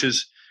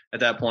coaches at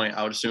that point,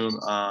 I would assume.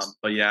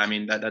 But yeah, I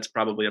mean, that's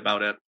probably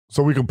about it.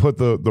 So we can put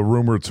the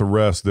rumor to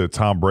rest that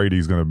Tom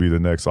Brady's going to be the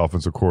next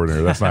offensive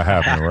coordinator. That's not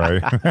happening,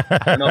 right?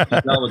 No,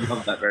 Giselle would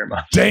love that very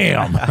much.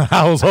 Damn,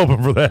 I was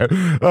hoping for that.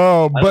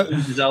 But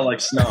Giselle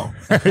likes snow.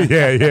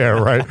 yeah,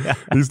 right.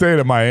 He's staying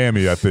in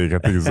Miami, I think.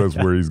 That's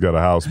where he's got a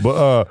house.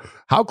 But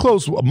how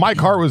close? Mike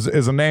Hart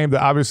is a name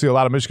that obviously a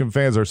lot of Michigan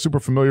fans are super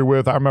familiar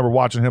with. I remember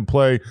watching him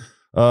play.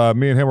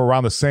 Me and him were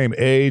around the same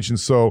age, and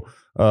so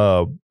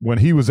when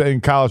he was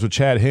in college with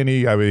Chad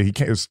Henne, I mean, he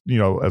came, as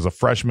a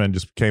freshman,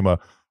 just became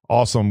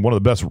one of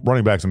the best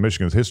running backs in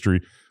Michigan's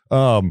history.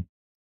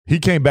 He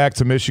came back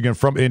to Michigan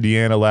from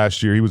Indiana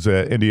last year. He was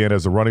at Indiana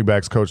as a running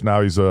backs coach.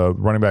 Now he's a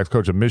running backs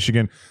coach at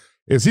Michigan.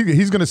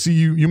 He's going to see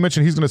you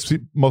mentioned he's going to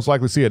most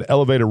likely see an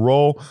elevated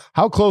role.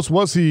 How close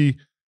was he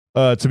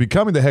to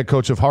becoming the head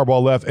coach if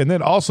Harbaugh left? And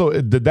then also,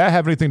 did that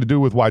have anything to do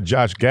with why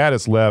Josh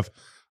Gattis left?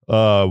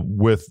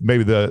 With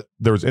maybe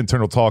there was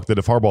internal talk that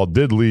if Harbaugh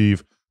did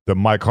leave, that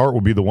Mike Hart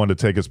would be the one to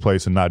take his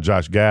place and not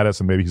Josh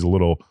Gattis, and maybe he's a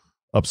little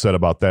upset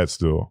about that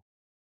still.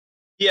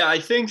 Yeah, I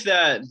think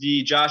that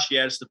the Josh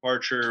Gattis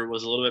departure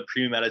was a little bit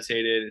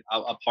premeditated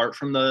apart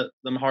from the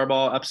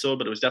Harbaugh episode,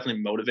 but it was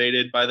definitely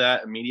motivated by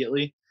that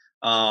immediately.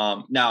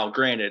 Now,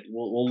 granted,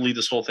 we'll leave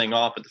this whole thing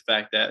off with the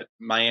fact that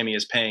Miami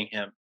is paying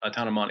him a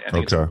ton of money. I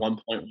think it's like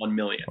 $1.1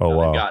 million. Oh,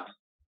 wow.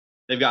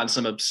 They've gotten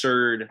some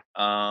absurd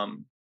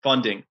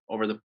funding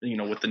over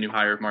with the new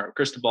hire of Mario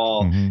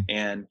Cristobal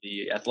and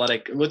the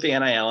athletic with the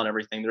NIL and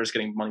everything. They're just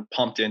getting money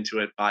pumped into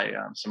it by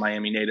some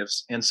Miami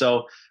natives. And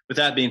so with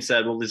that being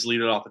said, we'll just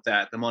leave it off at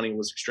that. The money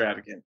was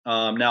extravagant.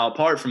 Now,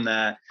 apart from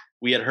that,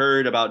 we had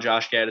heard about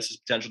Josh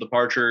Gattis' potential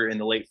departure in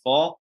the late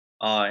fall.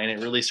 And it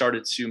really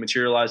started to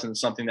materialize into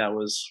something that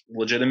was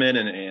legitimate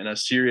and a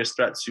serious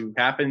threat to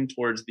happen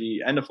towards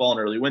the end of fall and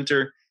early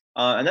winter.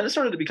 And then it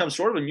started to become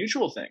sort of a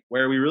mutual thing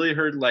where we really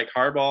heard like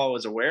Harbaugh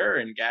was aware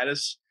and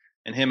Gattis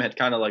and him had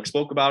kind of like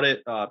spoke about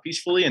it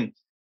peacefully. And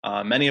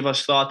many of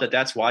us thought that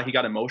that's why he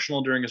got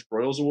emotional during his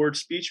Broyles Award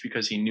speech,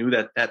 because he knew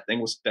that that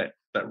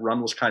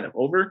run was kind of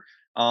over.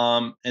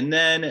 And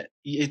then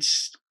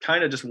it's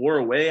kind of just wore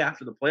away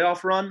after the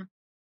playoff run.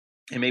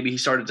 And maybe he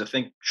started to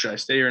think, should I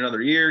stay here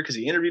another year? Because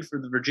he interviewed for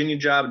the Virginia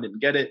job and didn't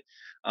get it.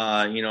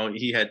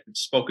 He had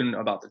spoken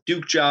about the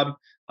Duke job.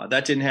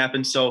 That didn't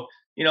happen. So,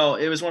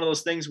 it was one of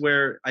those things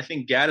where I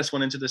think Gattis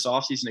went into this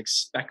offseason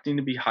expecting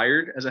to be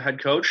hired as a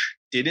head coach,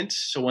 didn't.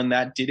 So when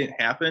that didn't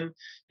happen,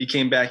 he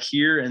came back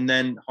here, and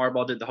then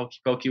Harbaugh did the hokey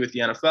pokey with the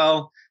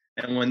NFL.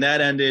 And when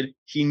that ended,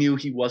 he knew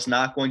he was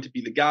not going to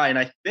be the guy. And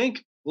I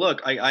think, look,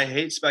 I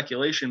hate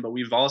speculation, but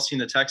we've all seen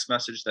the text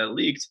message that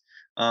leaked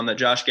that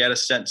Josh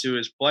Gattis sent to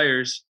his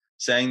players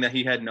saying that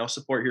he had no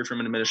support here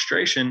from an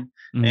administration.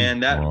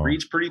 And that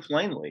reads pretty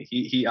plainly.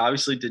 He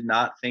obviously did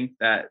not think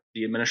that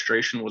the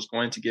administration was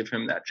going to give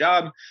him that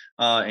job.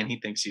 And he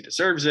thinks he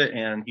deserves it.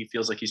 And he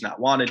feels like he's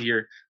not wanted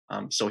here.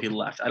 So he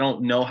left. I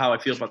don't know how I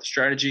feel about the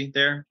strategy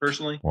there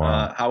personally.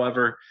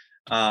 However,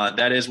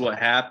 that is what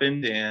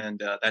happened.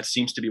 And that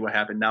seems to be what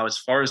happened. Now, as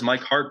far as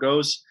Mike Hart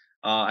goes,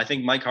 I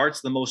think Mike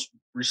Hart's the most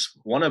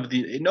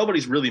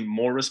nobody's really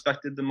more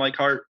respected than Mike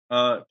Hart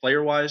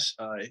player wise.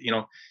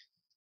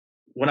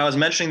 When I was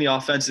mentioning the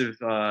offensive,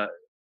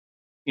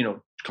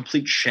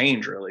 complete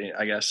change, really,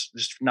 I guess,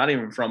 just not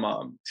even from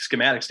a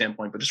schematic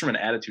standpoint, but just from an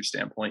attitude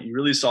standpoint, you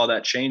really saw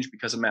that change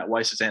because of Matt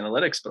Weiss's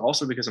analytics, but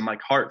also because of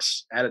Mike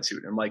Hart's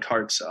attitude and Mike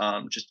Hart's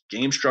just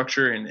game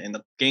structure and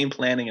the game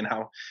planning and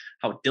how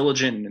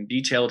diligent and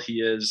detailed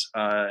he is,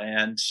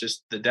 and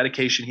just the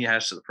dedication he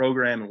has to the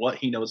program and what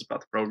he knows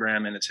about the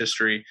program and its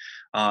history,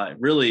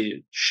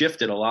 really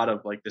shifted a lot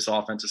of like this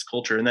offense's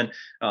culture. And then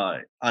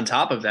on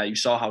top of that, you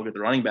saw how good the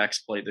running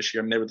backs played this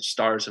year. I mean, they were the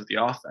stars of the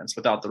offense.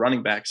 Without the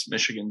running backs,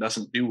 Michigan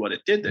doesn't do what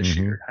it did this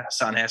year.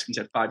 Hassan Haskins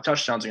had 5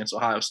 touchdowns against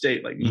Ohio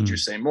State. Like, need you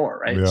say more,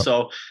 right? Yeah.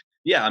 So,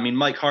 yeah, I mean,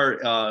 Mike Hart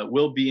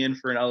will be in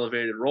for an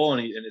elevated role,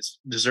 and it's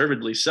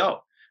deservedly so.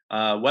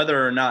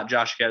 Whether or not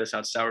Josh Gattis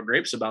had sour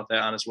grapes about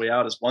that on his way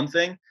out is one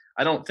thing.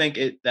 I don't think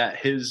that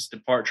his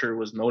departure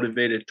was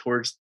motivated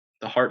towards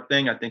the Hart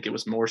thing. I think it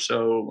was more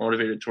so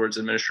motivated towards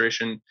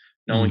administration,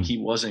 knowing he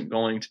wasn't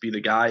going to be the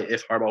guy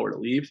if Harbaugh were to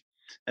leave.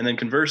 And then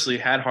conversely,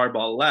 had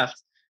Harbaugh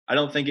left, I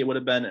don't think it would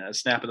have been a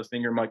snap of the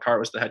finger Mike Hart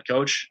was the head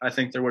coach. I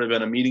think there would have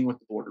been a meeting with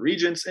the Board of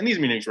Regents, and these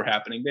meetings were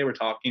happening. They were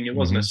talking. It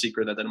wasn't a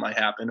secret that might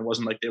happen. It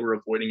wasn't like they were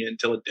avoiding it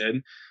until it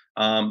did.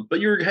 But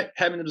you're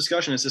having the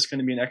discussion, is this going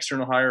to be an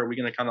external hire? Are we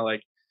going to kind of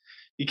like,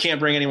 you can't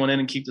bring anyone in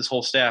and keep this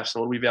whole staff. So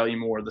what do we value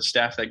more? The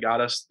staff that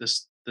got us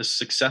this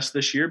success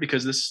this year,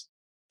 because this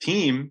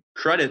team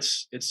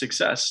credits its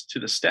success to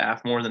the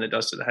staff more than it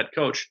does to the head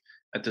coach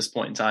at this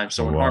point in time.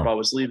 So when Harbaugh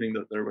was leaving,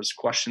 there was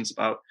questions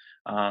about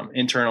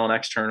internal and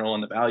external,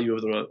 and the value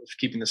of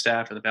keeping the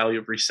staff, or the value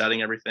of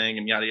resetting everything,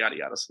 and yada yada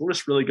yada. So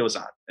this really goes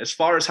on. As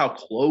far as how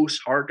close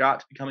Hart got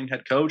to becoming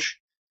head coach,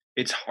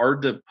 it's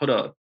hard to put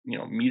a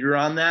meter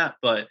on that,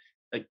 but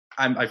like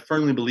I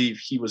firmly believe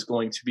he was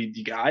going to be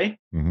the guy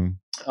in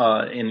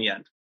the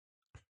end.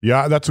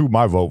 Yeah, that's who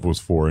my vote was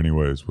for.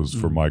 Anyways, was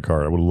for Mike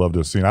Hart. I would have loved to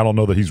have seen. I don't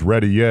know that he's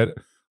ready yet. A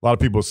lot of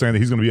people are saying that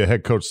he's going to be a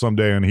head coach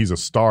someday, and he's a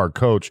star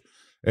coach,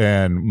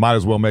 and might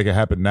as well make it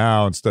happen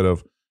now instead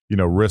of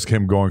risk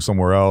him going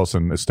somewhere else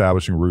and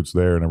establishing roots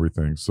there and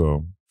everything.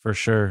 So for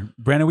sure,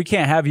 Brandon, we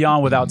can't have you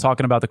on without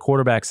talking about the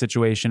quarterback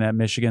situation at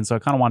Michigan. So I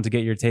kind of wanted to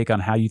get your take on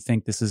how you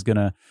think this is going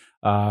to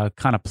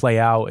kind of play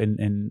out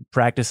in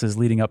practices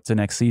leading up to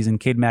next season.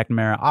 Cade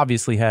McNamara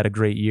obviously had a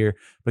great year,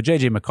 but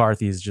JJ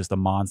McCarthy is just a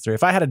monster.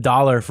 If I had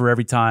 $1 for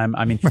every time,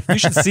 I mean, you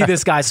should see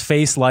this guy's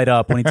face light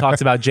up when he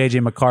talks about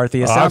JJ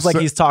McCarthy. It sounds like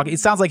he's talking. It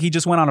sounds like he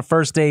just went on a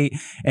first date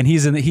and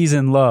he's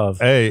in love.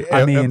 Hey,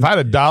 I mean, if I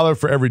had $1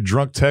 for every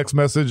drunk text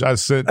message I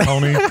sent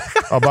Tony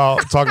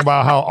about talking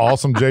about how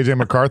awesome JJ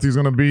McCarthy is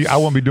going to be, I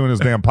wouldn't be doing this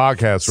damn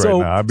podcast right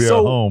now. I'd be at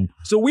home.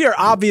 So we are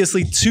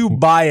obviously too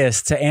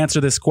biased to answer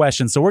this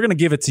question. So we're going to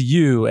give it to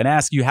you and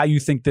ask you how you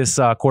think this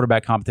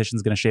quarterback competition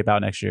is going to shape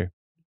out next year.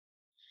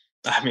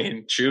 I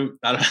mean, shoot,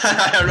 I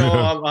don't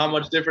know how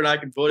much different I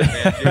can put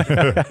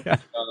it, man.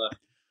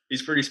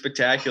 He's pretty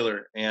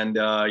spectacular, and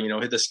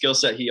the skill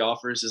set he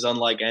offers is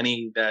unlike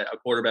any that a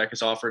quarterback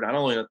has offered, not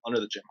only under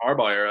the Jim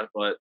Harbaugh era,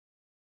 but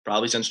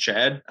probably since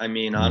Chad. I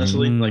mean,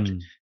 honestly,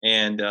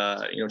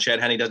 Chad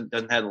Henne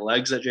doesn't have the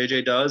legs that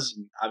JJ does.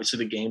 And obviously,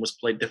 the game was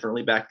played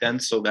differently back then,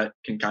 so that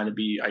can kind of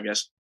be, I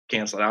guess,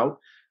 canceled out.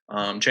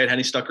 Chad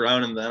Henne stuck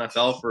around in the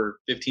NFL for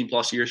 15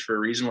 plus years for a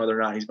reason. Whether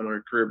or not he's been a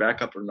career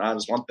backup or not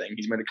is one thing.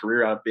 He's made a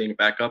career out of being a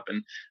backup,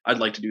 and I'd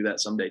like to do that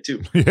someday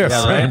too.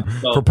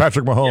 For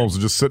Patrick Mahomes,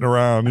 just sitting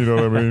around, you know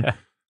what I mean?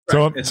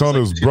 Right. Telling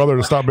his brother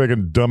to stop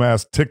making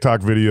dumbass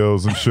TikTok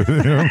videos and shit.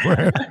 You know what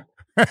I mean?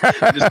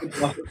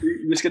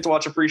 You just get to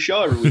watch a free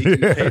show every week.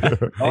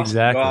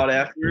 Exactly. Go out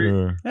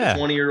after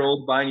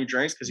 20-year-old buying you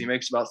drinks because he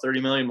makes about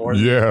 $30 million more.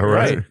 Yeah,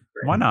 right.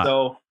 Why not?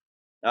 So,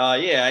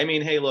 I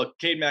mean, hey, look,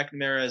 Cade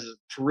McNamara is a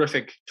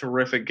terrific,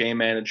 terrific game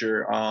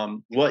manager.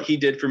 What he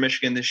did for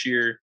Michigan this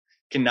year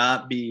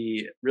cannot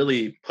be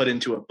really put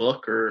into a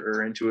book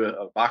or into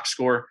a box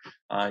score.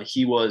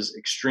 He was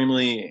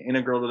extremely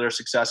integral to their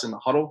success in the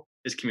huddle.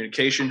 His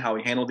communication, how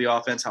he handled the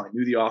offense, how he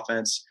knew the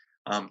offense,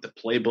 the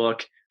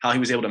playbook, how he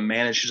was able to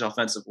manage his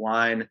offensive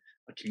line,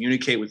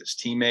 communicate with his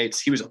teammates.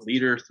 He was a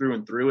leader through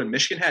and through, and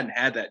Michigan hadn't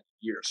had that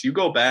year. So you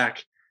go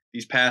back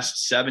these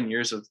past 7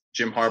 years of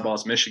Jim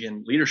Harbaugh's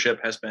Michigan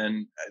leadership has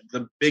been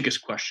the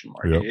biggest question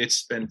mark. Yep.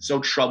 It's been so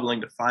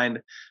troubling to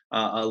find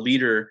a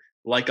leader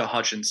like a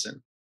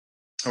Hutchinson,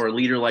 or a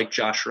leader like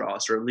Josh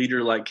Ross, or a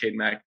leader like Cade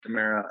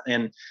McNamara.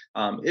 And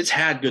it's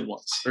had good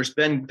ones. There's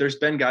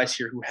been guys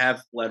here who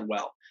have led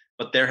well,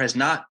 but there has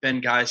not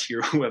been guys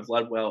here who have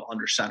led well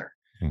under center.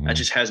 Mm-hmm. That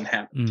just hasn't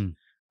happened.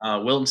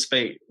 Wilton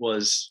Speight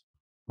was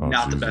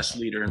the best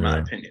leader in my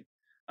opinion.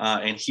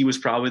 And he was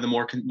probably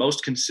the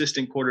most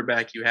consistent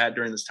quarterback you had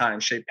during this time.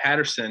 Shea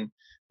Patterson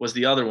was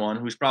the other one,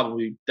 who's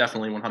probably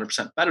definitely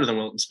 100% better than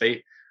Wilton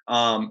Speight,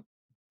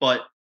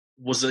 but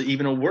was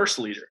even a worse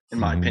leader, in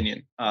my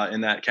opinion,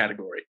 in that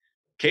category.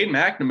 Cade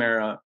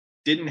McNamara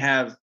didn't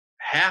have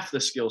half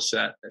the skill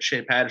set that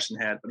Shea Patterson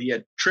had, but he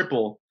had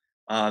triple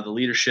the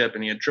leadership,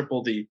 and he had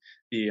triple the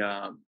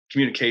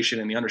communication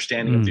and the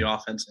understanding of the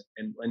offense,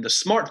 and the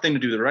smart thing to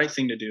do, the right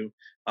thing to do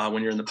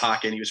when you're in the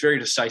pocket. And he was very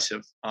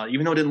decisive,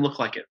 even though it didn't look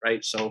like it,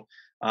 right? So,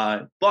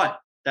 but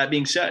that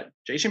being said,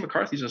 JJ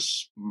McCarthy's a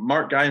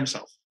smart guy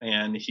himself,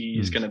 and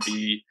he's going to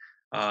be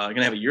going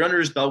to have a year under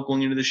his belt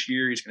going into this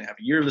year. He's going to have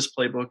a year of this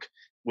playbook,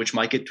 which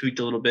might get tweaked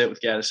a little bit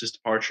with Gaddis's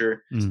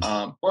departure.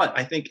 But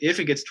I think if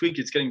it gets tweaked,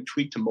 it's getting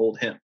tweaked to mold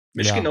him.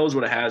 Michigan knows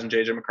what it has in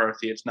JJ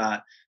McCarthy. It's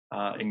not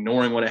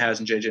ignoring what it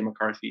has in JJ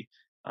McCarthy.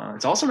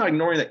 It's also not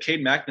ignoring that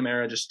Cade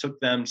McNamara just took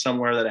them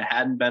somewhere that it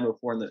hadn't been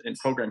before in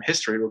program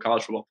history, to a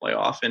college football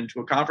playoff and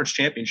to a conference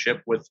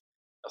championship with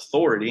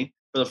authority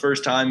for the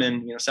first time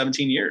in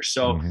 17 years.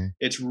 So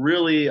it's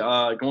really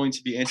going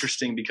to be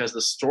interesting, because the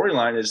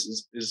storyline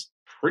is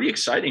pretty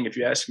exciting, if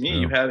you ask me.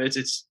 You have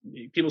it's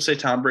people say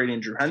Tom Brady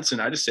and Drew Henson.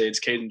 I just say it's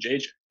Cade and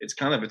JJ. It's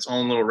kind of its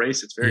own little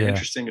race. It's very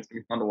interesting. It's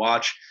gonna be fun to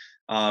watch.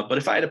 But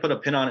if I had to put a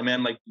pin on it,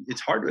 man, like,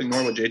 it's hard to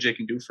ignore what JJ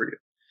can do for you.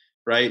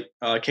 Right.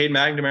 Cade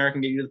McNamara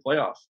can get you to the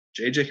playoff.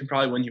 JJ can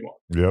probably win you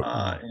one. Yep.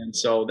 And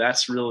so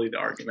that's really the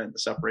argument, the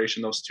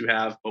separation those two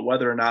have. But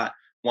whether or not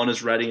one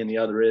is ready and the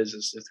other is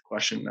the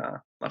question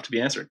left to be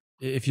answered.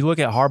 If you look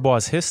at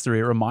Harbaugh's history,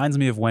 it reminds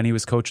me of when he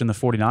was coaching the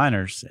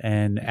 49ers.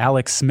 And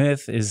Alex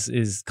Smith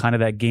is kind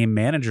of that game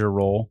manager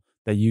role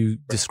that you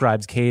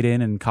described Cade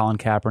in, and Colin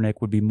Kaepernick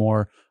would be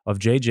more of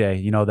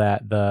JJ.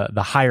 That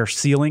the higher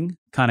ceiling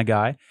kind of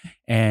guy.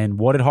 And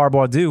what did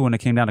Harbaugh do when it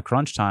came down to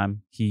crunch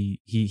time?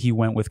 He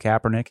went with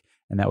Kaepernick,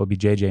 and that would be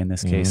JJ in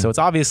this case. So it's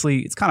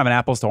kind of an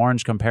apples to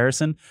orange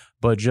comparison,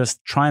 but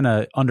just trying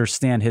to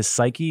understand his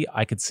psyche,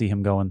 I could see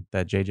him going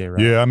that JJ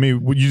route. Yeah, I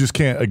mean, you just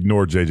can't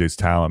ignore JJ's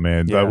talent,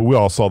 man. Yeah. We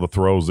all saw the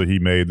throws that he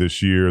made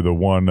this year. The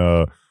one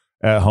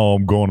at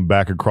home going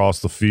back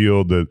across the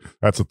field,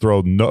 that's a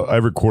throw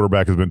every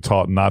quarterback has been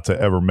taught not to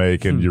ever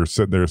make, and you're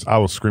sitting there. I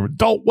was screaming,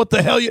 "Don't! What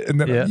the hell?"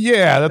 And then,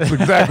 that's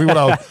exactly what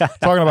I was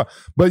talking about.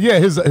 But yeah,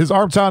 his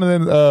arm talent,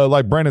 and then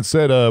like Brandon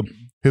said,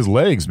 his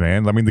legs,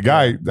 man. I mean, the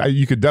guy,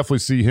 you could definitely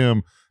see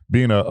him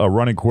being a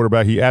running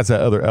quarterback. He adds that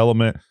other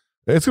element.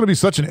 It's going to be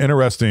such an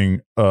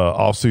interesting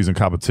offseason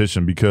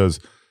competition because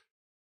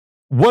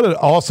what an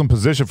awesome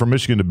position for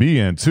Michigan to be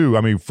in, too.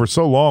 I mean, for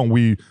so long,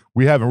 we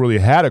haven't really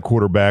had a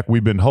quarterback.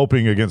 We've been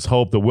hoping against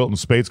hope that Wilton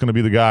Spate's going to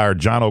be the guy, or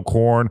John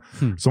O'Corn,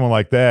 someone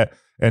like that.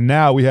 And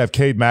now we have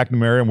Cade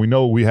McNamara, and we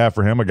know what we have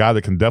for him, a guy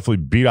that can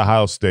definitely beat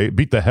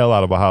the hell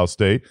out of Ohio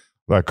State.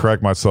 I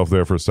correct myself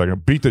there for a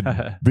second. Beat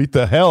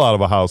the hell out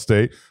of Ohio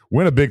State,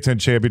 win a Big Ten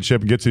championship,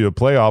 and get to the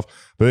playoff.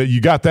 But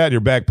you got that in your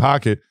back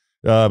pocket.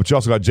 But you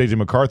also got J.J.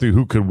 McCarthy,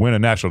 who could win a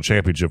national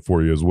championship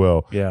for you as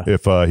well. Yeah.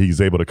 If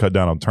he's able to cut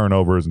down on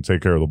turnovers and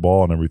take care of the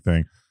ball and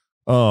everything.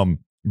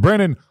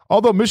 Brandon,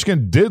 although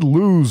Michigan did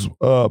lose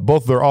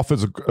both their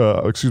offensive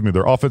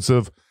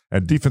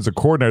and defensive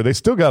coordinator, they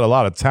still got a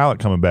lot of talent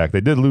coming back.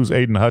 They did lose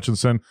Aiden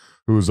Hutchinson,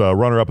 who's a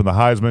runner-up in the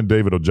Heisman,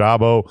 David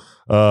Ojabo.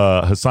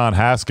 Hassan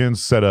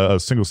Haskins set a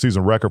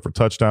single-season record for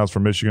touchdowns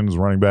for Michigan as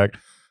running back.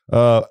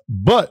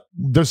 But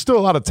there's still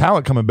a lot of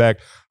talent coming back.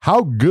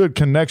 How good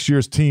can next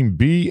year's team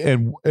be?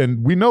 And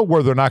we know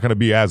where they're not going to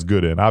be as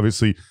good in.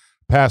 Obviously,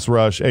 pass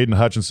rush, Aiden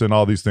Hutchinson,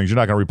 all these things. You're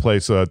not going to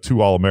replace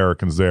two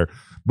All-Americans there.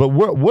 But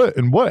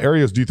what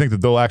areas do you think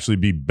that they'll actually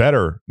be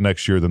better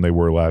next year than they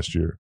were last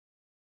year?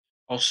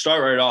 I'll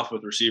start right off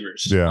with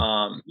receivers.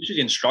 Yeah.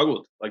 Michigan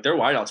struggled. Like, their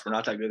wideouts were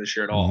not that good this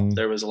year at all.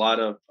 There was a lot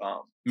of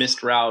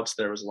missed routes.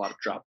 There was a lot of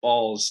dropped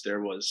balls.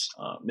 There was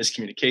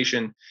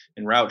miscommunication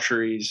in route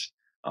trees.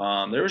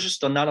 There was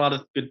just not a lot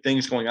of good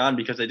things going on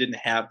because they didn't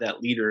have that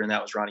leader, and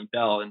that was Ronnie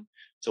Bell. And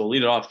so we'll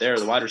lead it off there.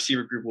 The wide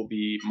receiver group will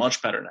be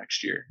much better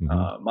next year,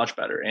 much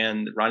better.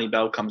 And Ronnie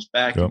Bell comes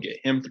back. You get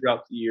him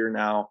throughout the year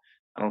now.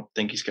 I don't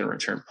think he's going to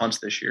return punts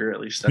this year,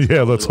 at least.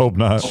 Let's hope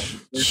not.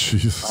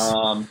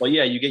 But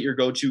yeah, you get your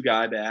go-to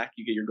guy back.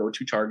 You get your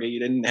go-to target. You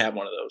didn't have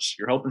one of those.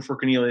 You're hoping for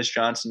Cornelius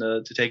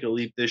Johnson to take a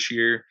leap this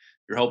year.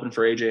 You're hoping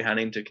for A.J.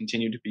 Henning to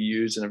continue to be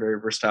used in a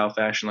very versatile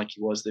fashion like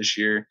he was this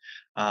year.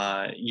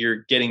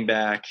 You're getting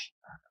back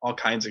all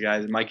kinds of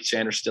guys. Mikey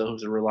Sanders still,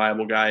 who's a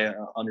reliable guy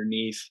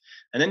underneath.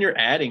 And then you're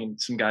adding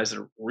some guys that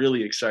are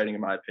really exciting,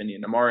 in my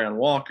opinion. Amarion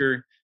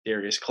Walker,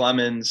 Darius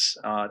Clemens,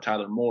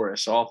 Tyler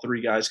Morris, all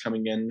three guys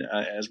coming in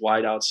as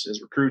wideouts,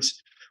 as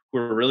recruits, who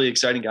are really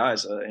exciting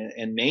guys.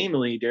 And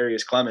namely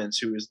Darius Clemens,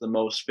 who is the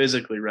most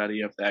physically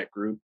ready of that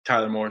group.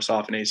 Tyler Morris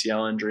off an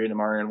ACL injury, and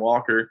Amarion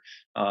Walker,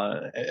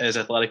 as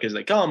athletic as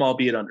they come,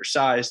 albeit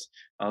undersized.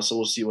 So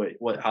we'll see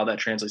how that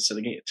translates to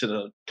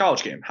the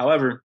college game.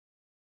 However,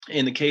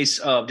 in the case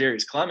of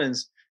Darius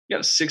Clemens, you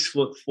got a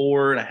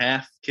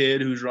 6'4.5"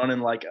 kid who's running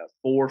like a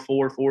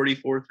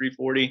 4.40,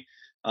 4.340.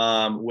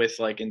 With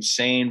like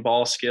insane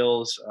ball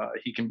skills.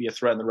 He can be a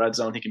threat in the red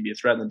zone. He can be a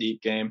threat in the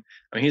deep game.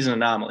 I mean, he's an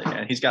anomaly,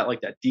 man. He's got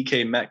like that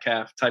DK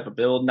Metcalf type of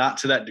build, not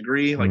to that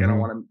degree. Like, I don't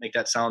want to make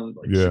that sound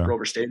like super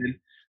overstated.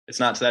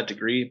 It's not to that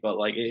degree, but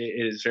like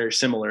it is very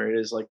similar. It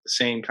is like the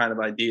same kind of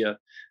idea.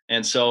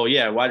 And so,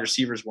 yeah, wide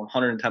receivers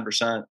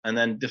 110%. And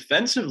then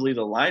defensively,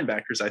 the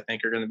linebackers, I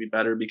think, are going to be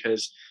better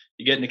because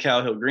you get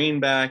Nikhil Hill-Green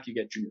back, you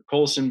get Junior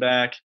Colson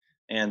back.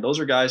 And those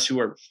are guys who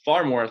are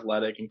far more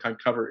athletic and can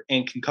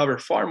cover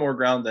far more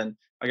ground than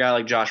a guy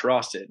like Josh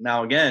Ross did.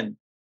 Now, again,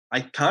 I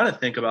kind of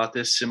think about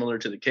this similar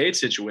to the Cade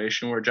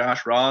situation, where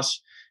Josh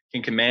Ross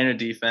can command a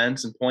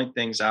defense and point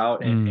things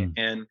out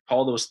and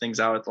call those things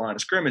out at the line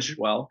of scrimmage as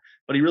well.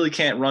 But he really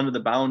can't run to the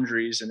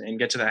boundaries and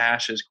get to the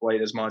hashes quite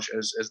as much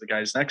as the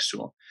guys next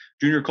to him.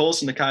 Junior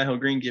Colson and Nikhil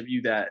Hill-Green give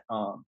you that,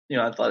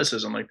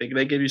 athleticism. Like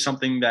they give you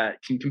something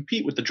that can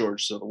compete with the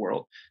Georges of the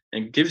world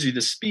and gives you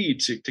the speed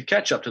to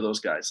catch up to those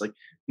guys. Like,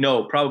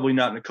 no, probably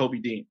not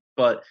Nakobe Dean,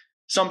 but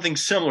something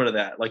similar to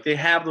that. Like, they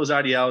have those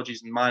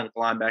ideologies in mind with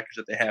the linebackers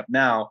that they have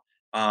now,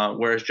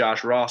 whereas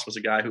Josh Ross was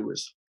a guy who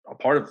was a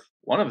part of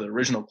one of the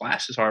original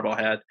classes Harbaugh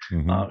had,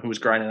 who was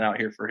grinding out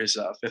here for his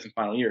fifth and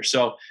final year.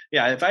 So,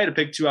 yeah, if I had to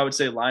pick two, I would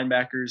say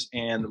linebackers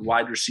and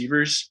wide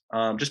receivers,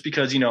 just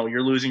because,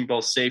 you're losing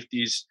both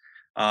safeties,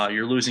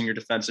 you're losing your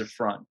defensive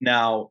front.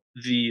 Now,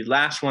 the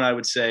last one I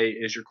would say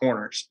is your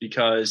corners,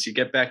 because you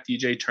get back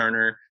DJ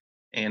Turner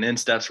and in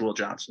steps Will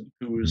Johnson,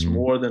 who is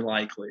more than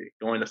likely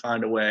going to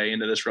find a way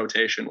into this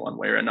rotation one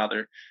way or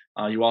another.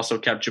 You also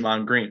kept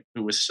Jamon Green,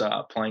 who was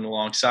playing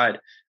alongside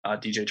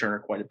DJ Turner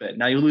quite a bit.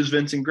 Now you lose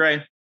Vincent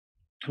Gray,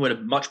 who had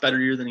a much better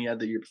year than he had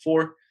the year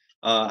before.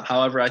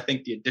 However, I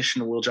think the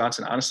addition of Will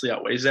Johnson honestly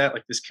outweighs that.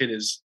 Like, this kid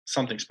is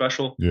something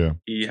special. Yeah,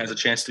 he has a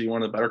chance to be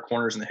one of the better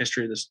corners in the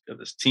history of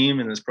this team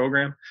and this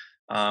program.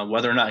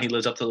 Whether or not he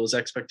lives up to those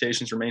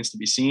expectations remains to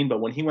be seen.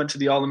 But when he went to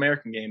the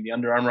All-American game, the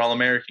Under Armour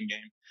All-American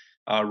game,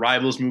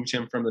 Rivals moved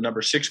him from the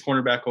number 6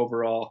 cornerback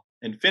overall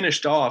and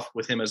finished off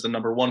with him as the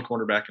number 1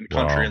 cornerback in the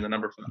country and the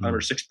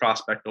number 6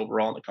 prospect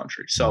overall in the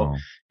country. So,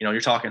 you're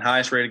talking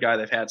highest rated guy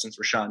they've had since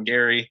Rashawn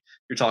Gary.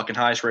 You're talking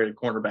highest rated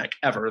cornerback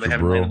ever. They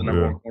haven't landed the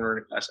number 1 corner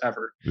in the class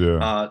ever.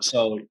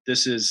 So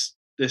this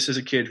is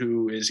a kid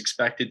who is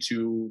expected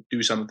to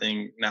do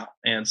something now.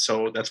 And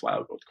so that's why I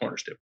would go with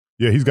corners too.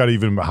 Yeah, he's got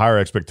even higher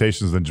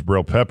expectations than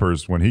Jabril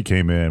Peppers when he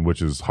came in,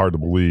 which is hard to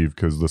believe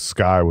because the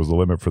sky was the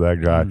limit for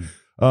that guy.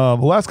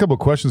 The last couple of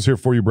questions here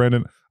for you,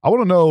 Brandon. I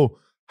want to know,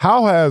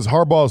 how has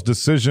Harbaugh's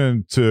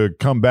decision to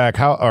come back,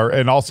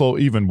 and also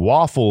even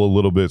waffle a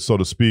little bit, so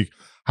to speak,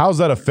 how's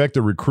that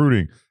affected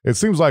recruiting? It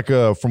seems like,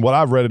 from what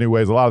I've read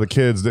anyways, a lot of the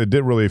kids, it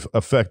didn't really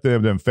affect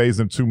them, didn't phase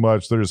them too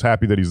much. They're just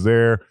happy that he's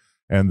there,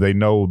 and they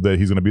know that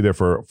he's going to be there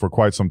for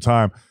quite some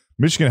time.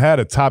 Michigan had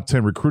a top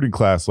 10 recruiting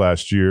class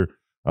last year,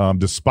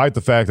 despite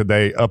the fact that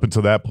they, up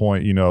until that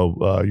point,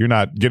 you're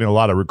not getting a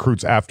lot of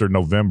recruits after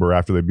November,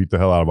 after they beat the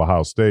hell out of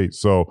Ohio State.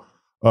 So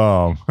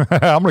I'm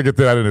going to get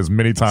that in as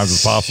many times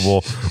as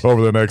possible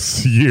over the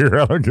next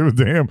year. I don't give a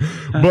damn.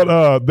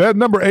 But that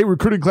number 8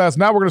 recruiting class,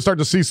 now we're going to start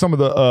to see some of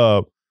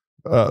the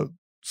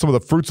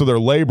fruits of their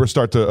labor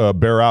start to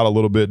bear out a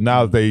little bit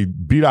now that they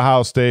beat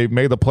Ohio State,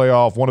 made the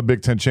playoff, won a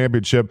Big Ten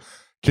championship.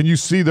 Can you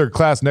see their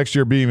class next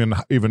year being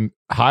even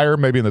higher,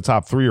 maybe in the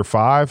top 3 or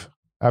 5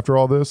 after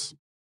all this?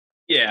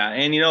 Yeah,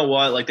 and you know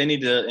what? Like, they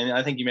need to, and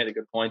I think you made a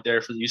good point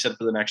there. You said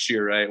for the next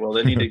year, right? Well,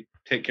 they need to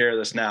take care of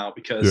this now,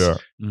 because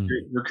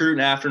recruiting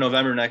after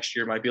November next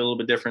year might be a little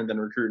bit different than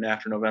recruiting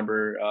after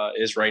November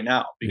is right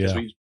now, because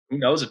who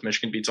knows if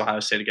Michigan beats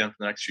Ohio State again for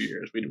the next few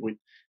years?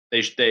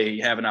 They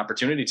have an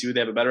opportunity to. They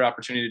have a better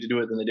opportunity to do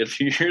it than they did a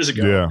few years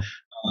ago. Yeah.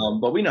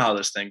 But we know how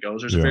this thing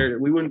goes.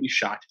 We wouldn't be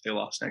shocked if they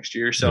lost next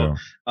year. So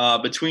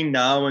between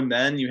now and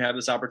then, you have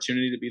this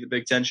opportunity to be the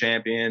Big Ten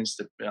champions,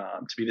 to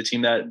be the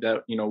team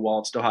that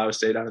waltzed Ohio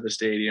State out of the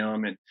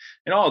stadium, and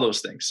all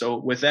those things. So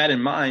with that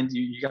in mind,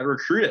 you got to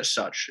recruit as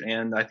such,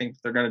 and I think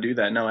they're going to do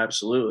that. No,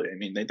 absolutely. I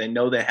mean, they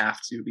know they have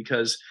to,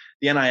 because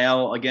the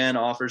NIL again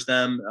offers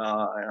them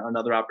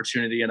another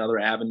opportunity, another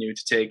avenue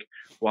to take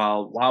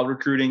while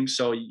recruiting.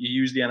 So you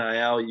use the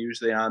NIL, you use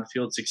the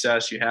on-field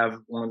success. You have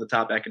one of the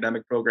top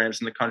academic programs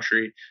in the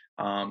country.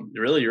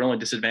 Really, your only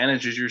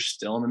disadvantage is you're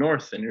still in the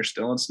north and you're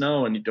still in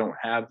snow, and you don't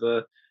have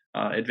the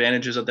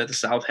advantages that the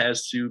South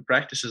has to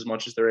practice as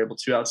much as they're able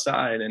to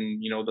outside,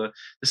 and the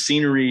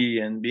scenery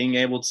and being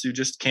able to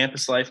just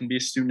campus life and be a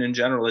student in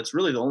general. It's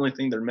really the only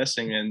thing they're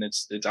missing, and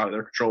it's out of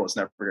their control. It's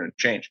never going to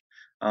change.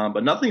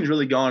 But nothing's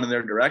really gone in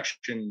their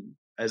direction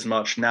as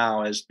much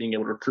now as being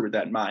able to recruit with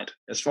that in mind.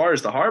 As far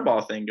as the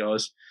Harbaugh thing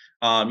goes,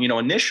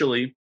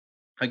 initially,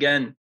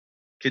 again,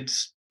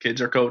 kids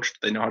are coached.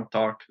 They know how to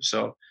talk.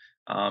 So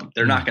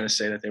they're not going to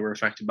say that they were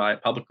affected by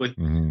it publicly.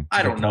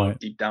 I don't know if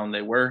deep down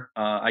they were.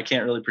 I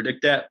can't really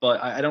predict that,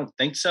 but I don't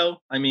think so.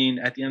 I mean,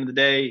 at the end of the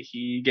day,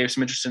 he gave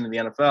some interest into the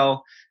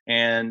NFL.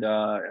 And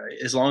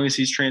as long as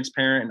he's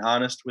transparent and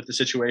honest with the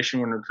situation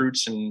when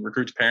recruits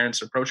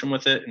parents approach him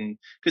with it, and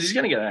because he's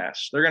going to get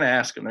asked, they're going to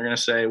ask him. They're going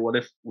to say, "What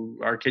if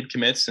our kid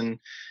commits and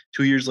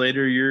 2 years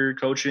later you're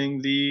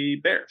coaching the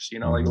Bears?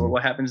 Like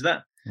what happens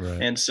then?"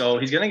 Right. And so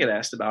he's going to get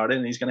asked about it,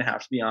 and he's going to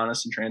have to be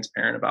honest and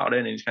transparent about it,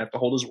 and he's going to have to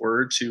hold his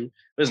word. He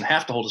doesn't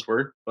have to hold his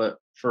word, but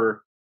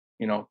for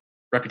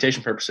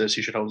reputation purposes,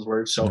 he should hold his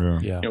word. So,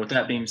 with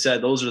that being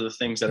said, those are the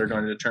things that are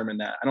going to determine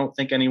that. I don't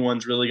think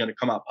anyone's really going to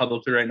come out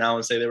publicly right now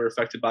and say they were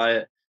affected by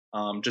it,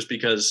 just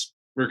because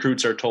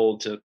recruits are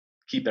told to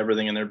keep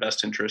everything in their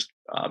best interest,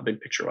 big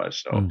picture wise.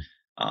 So,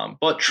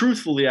 but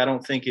truthfully, I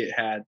don't think it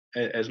had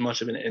as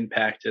much of an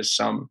impact as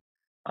some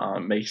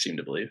may seem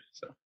to believe.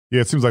 So. Yeah,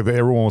 it seems like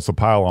everyone wants to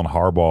pile on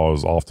Harbaugh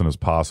as often as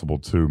possible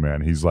too,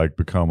 man. He's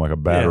become like a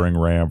battering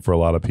ram for a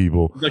lot of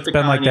people. It's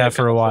been like that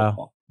for a while.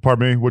 Football.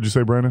 Pardon me? What'd you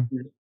say, Brandon?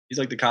 He's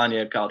like the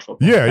Kanye of college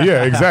football.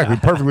 Yeah, exactly.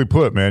 Perfectly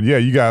put, man. Yeah,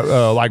 you got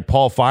like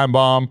Paul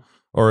Feinbaum,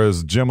 or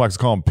as Jim likes to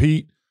call him,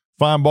 Pete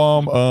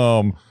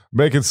Feinbaum,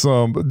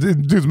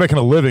 dude's making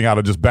a living out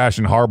of just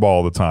bashing Harbaugh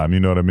all the time. You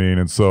know what I mean?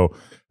 And so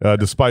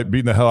despite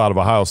beating the hell out of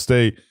Ohio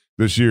State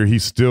this year, he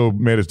still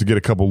managed to get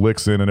a couple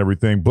licks in and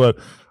everything. But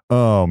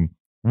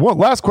one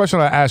last question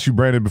I asked you,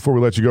 Brandon, before we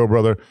let you go,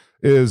 brother,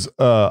 is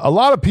a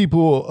lot of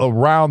people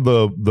around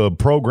the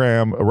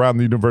program, around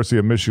the University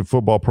of Michigan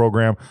football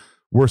program,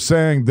 were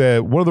saying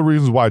that one of the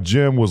reasons why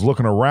Jim was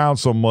looking around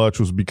so much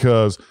was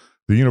because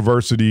the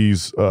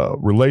university's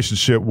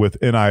relationship with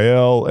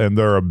NIL and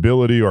their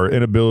ability or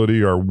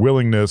inability or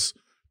willingness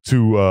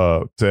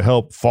to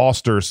help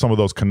foster some of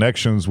those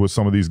connections with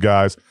some of these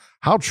guys.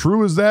 How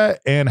true is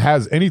that? And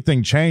has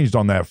anything changed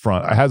on that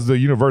front? Has the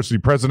university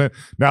president,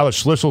 now that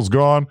Schlichel's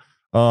gone,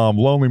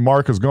 Lonely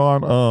Mark is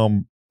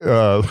gone,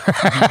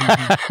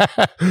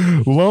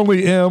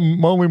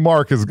 Lonely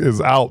Mark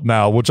is out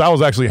now, which I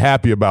was actually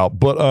happy about.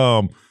 But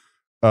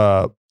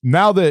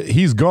now that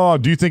he's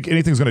gone, do you think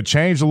anything's going to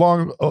change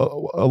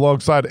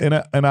alongside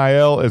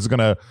NIL? Is it going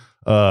to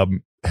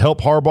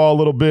help Harbaugh a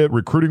little bit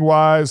recruiting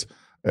wise?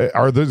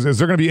 is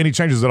there going to be any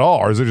changes at all,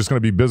 or is it just going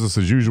to be business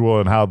as usual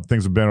and how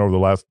things have been over the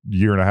last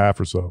year and a half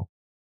or so?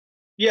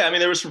 Yeah, I mean,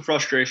 there was some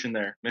frustration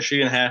there.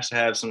 Michigan has to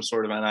have some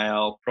sort of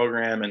NIL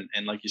program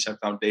and like you said,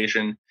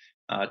 foundation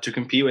to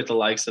compete with the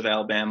likes of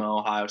Alabama,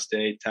 Ohio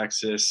State,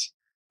 Texas,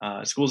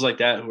 schools like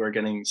that who are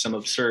getting some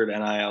absurd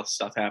NIL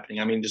stuff happening.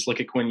 I mean, just look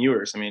at Quinn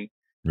Ewers. I mean,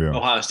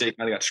 Ohio State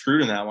kind of got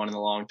screwed in that one in the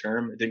long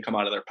term. It didn't come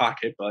out of their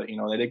pocket, but,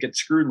 they did get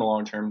screwed in the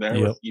long term there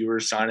with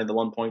Ewers signing the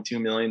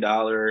 $1.2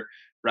 million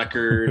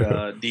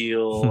record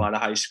deal out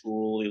of high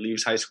school. He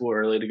leaves high school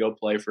early to go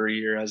play for a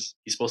year as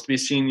he's supposed to be a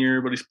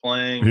senior, but he's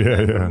playing.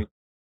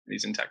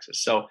 He's in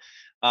Texas. So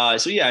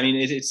yeah, I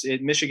mean,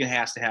 Michigan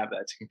has to have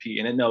that to compete,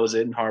 and it knows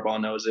it, and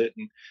Harbaugh knows it,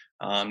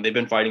 and they've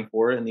been fighting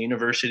for it. And the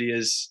university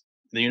is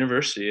the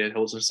university. It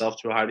holds itself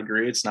to a high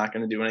degree. It's not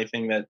going to do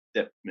anything that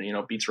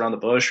beats around the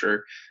bush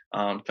or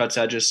cuts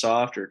edges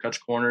soft or cuts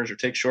corners or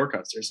takes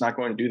shortcuts. It's not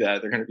going to do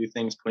that. They're going to do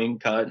things clean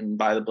cut and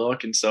by the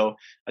book. And so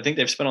I think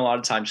they've spent a lot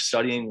of time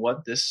studying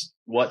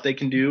what they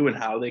can do and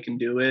how they can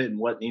do it and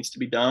what needs to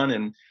be done.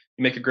 And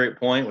you make a great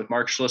point with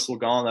Mark Schlissel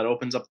gone. That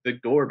opens up a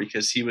big door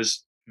because it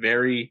was a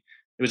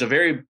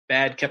very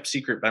bad kept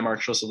secret by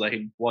Mark Schlissel that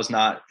he was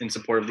not in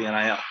support of the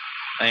NIL.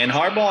 And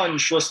Harbaugh and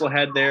Schlissel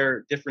had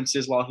their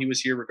differences while he was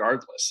here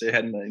regardless. They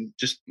had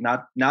just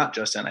not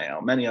just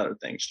NIL, many other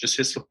things, just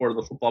his support of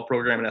the football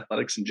program and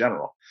athletics in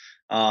general.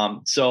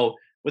 So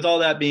with all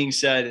that being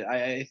said,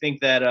 I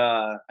think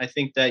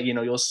that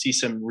you'll see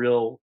some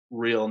real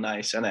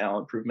nice NIL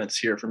improvements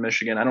here for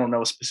Michigan. I don't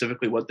know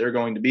specifically what they're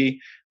going to be,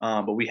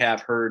 but we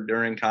have heard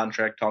during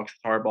contract talks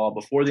with Harbaugh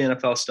before the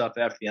NFL stuff,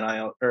 after the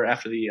NIL or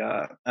after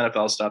the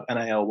NFL stuff,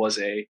 NIL was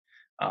a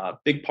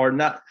big part.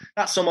 Not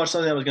so much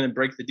something that was going to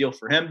break the deal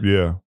for him.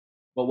 Yeah.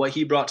 But what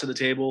he brought to the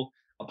table,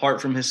 apart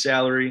from his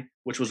salary,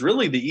 which was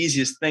really the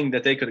easiest thing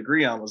that they could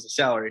agree on, was the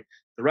salary.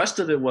 The rest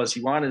of it was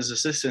he wanted his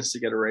assistants to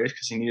get a raise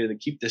because he needed to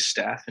keep this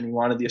staff, and he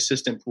wanted the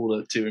assistant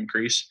pool to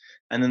increase.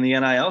 And then the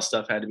NIL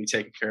stuff had to be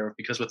taken care of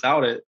because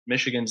without it,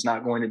 Michigan's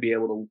not going to be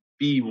able to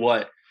be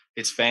what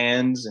its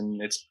fans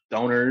and its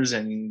donors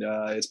and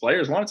its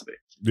players want it to be.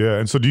 Yeah,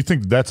 and so do you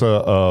think that's I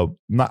don't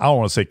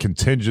want to say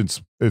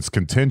contingent. It's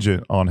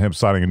contingent on him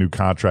signing a new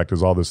contract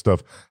as all this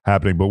stuff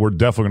happening, but we're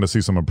definitely going to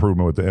see some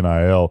improvement with the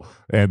NIL,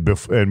 and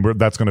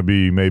that's going to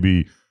be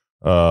maybe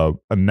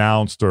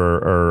announced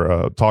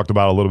or talked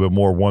about a little bit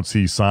more once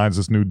he signs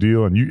this new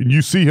deal. And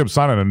you see him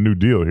signing a new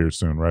deal here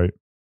soon, right?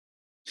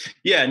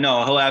 Yeah,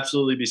 no, he'll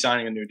absolutely be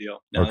signing a new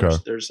deal. No, okay.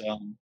 There's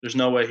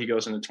no way he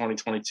goes into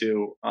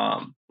 2022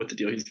 with the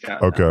deal he's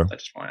got. Okay. At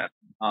this point,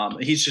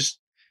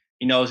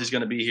 he knows he's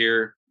going to be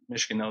here.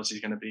 Michigan knows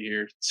he's going to be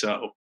here.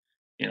 So,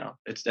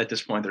 it's at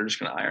this point they're just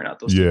going to iron out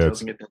those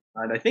details and get them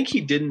signed. I think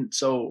he didn't.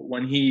 So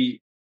when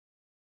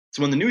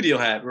the new deal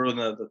happened, or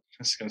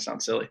this is going to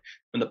sound silly,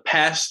 when the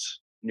past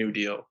new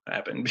deal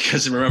happened,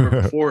 because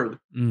remember before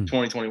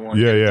 2021,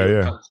 yeah.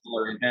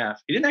 In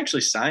half. He didn't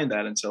actually sign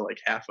that until like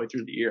halfway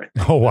through the year. I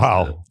think. Oh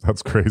wow,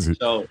 that's crazy.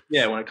 So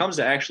yeah, when it comes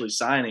to actually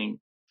signing,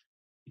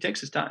 he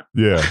takes his time.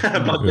 Yeah,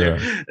 but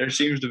there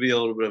seems to be a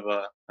little bit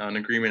of an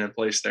agreement in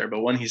place there.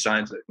 But when he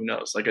signs it, who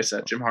knows? Like I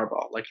said, Jim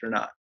Harbaugh, like it or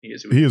not, he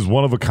is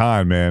one of a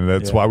kind, man.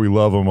 That's why we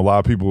love him. A lot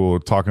of people are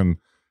talking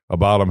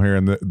about him here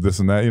and this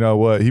and that. You know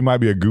what? He might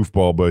be a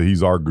goofball, but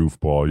he's our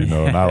goofball,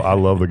 and I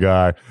love the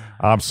guy.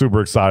 I'm super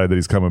excited that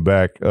he's coming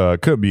back.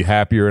 Couldn't be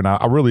happier. And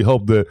I really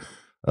hope that,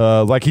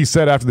 like he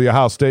said after the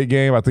Ohio State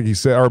game, I think he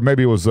said, or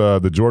maybe it was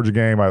the Georgia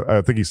game,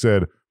 I think he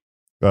said,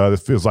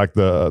 this feels like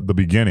the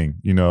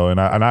beginning, and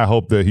I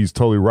hope that he's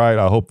totally right.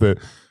 I hope that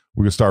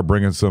we can start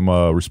bringing some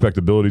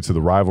respectability to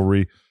the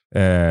rivalry.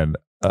 And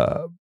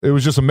it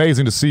was just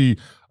amazing to see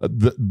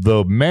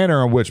the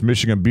manner in which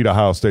Michigan beat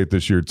Ohio State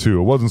this year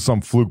too. It wasn't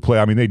some fluke play.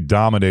 I mean, they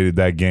dominated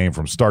that game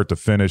from start to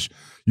finish.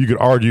 You could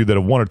argue that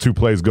if one or two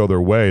plays go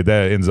their way,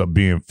 that ends up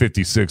being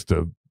 56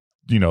 to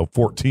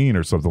 14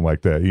 or something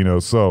like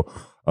that. So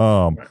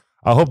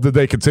I hope that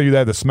they continue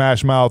that. The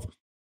smash mouth.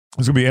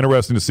 It's going to be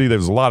interesting to see.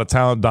 There's a lot of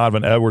talent.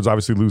 Donovan Edwards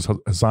obviously lose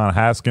Hassan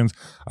Haskins.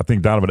 I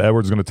think Donovan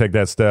Edwards is going to take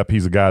that step.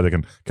 He's a guy that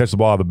can catch the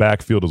ball out of the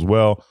backfield as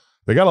well.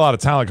 They got a lot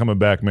of talent coming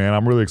back, man.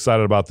 I'm really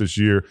excited about this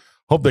year.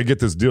 Hope they get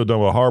this deal done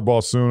with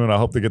Harbaugh soon, and I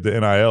hope they get the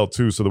NIL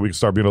too so that we can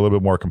start being a little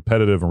bit more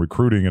competitive and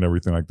recruiting and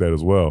everything like that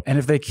as well. And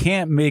if they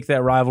can't make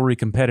that rivalry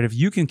competitive,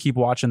 you can keep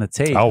watching the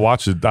tape. I'll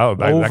watch it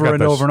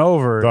over and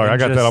over. Dog, I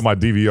got that on my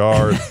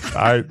DVR.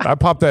 I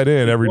pop that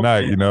in every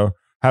night,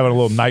 having a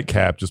little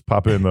nightcap, just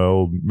pop in the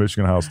old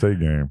Michigan Ohio State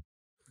game.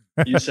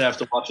 You used to have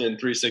to watch it in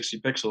 360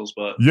 pixels,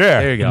 but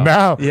there you go.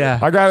 Now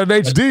I got an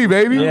HD,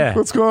 baby. Yeah.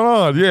 What's going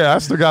on? Yeah, I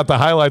still got the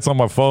highlights on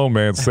my phone,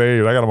 man,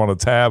 saved. I got them on a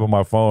tab on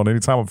my phone.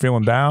 Anytime I'm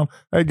feeling down,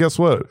 hey, guess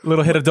what?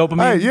 Little hit of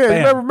dopamine. Hey,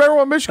 yeah, remember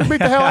when Michigan beat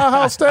the hell out of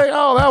Ohio State?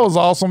 Oh, that was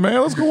awesome,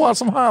 man. Let's go watch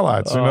some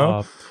highlights,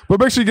 But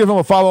make sure you give him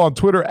a follow on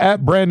Twitter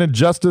at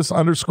BrandonJustice_.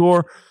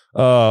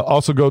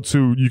 Also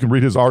you can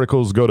read his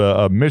articles. Go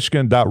to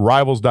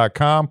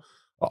michigan.rivals.com.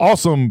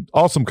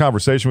 awesome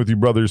conversation with you,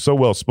 brother. You're so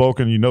well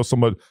spoken. You know so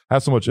much,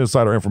 have so much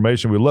insider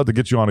information. We'd love to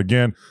get you on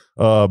again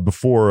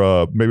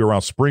before maybe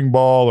around spring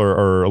ball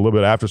or a little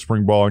bit after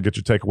spring ball and get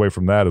your takeaway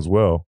from that as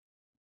well.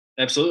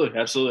 Absolutely.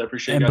 I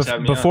appreciate you guys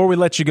having me before on. we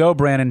let you go,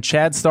 Brandon,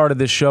 Chad started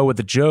this show with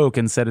a joke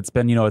and said it's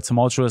been, a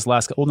tumultuous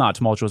not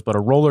tumultuous, but a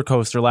roller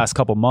coaster last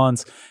couple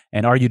months.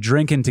 And are you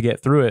drinking to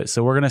get through it?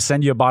 So we're going to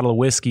send you a bottle of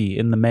whiskey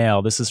in the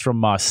mail. This is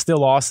from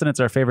Still Austin. It's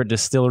our favorite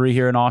distillery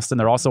here in Austin.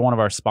 They're also one of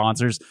our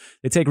sponsors.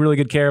 They take really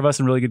good care of us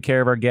and really good care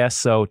of our guests.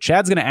 So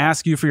Chad's going to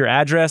ask you for your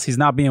address. He's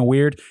not being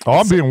weird. Oh,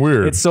 I'm being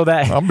weird. It's so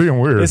that I'm being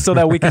weird. It's so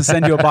that we can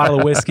send you a bottle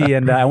of whiskey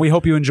and we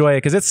hope you enjoy it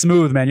because it's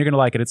smooth, man. You're going to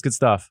like it. It's good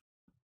stuff.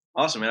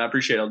 Awesome, man. I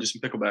appreciate it. I'll do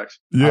some picklebacks.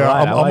 Yeah,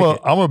 right, I'm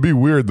gonna be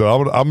weird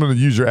though. I'm gonna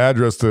use your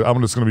address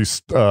I'm just gonna be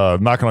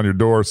knocking on your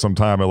door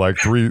sometime at like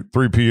 3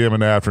 p.m.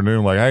 in the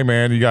afternoon. Like, hey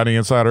man, you got any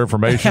insider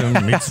information?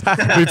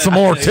 Need some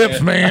more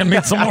tips, man.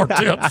 Need some more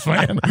tips,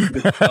 man.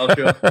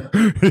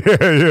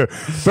 Yeah.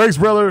 Thanks,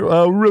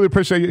 brother. We really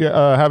appreciate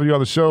having you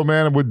on the show,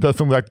 man. And we'd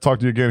definitely like to talk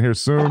to you again here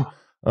soon.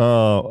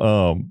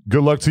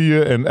 Good luck to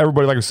you and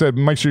everybody. Like I said,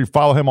 make sure you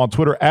follow him on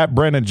Twitter at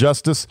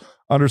 @BrandonJustice_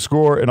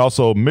 and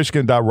also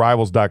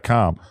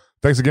Michigan.rivals.com.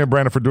 Thanks again,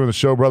 Brandon, for doing the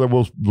show, brother.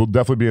 We'll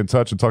definitely be in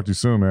touch and talk to you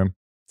soon, man.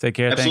 Take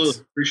care. Absolutely.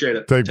 Thanks. Appreciate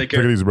it. Take care. Take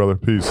it easy, brother.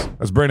 Peace.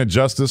 That's Brandon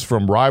Justice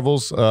from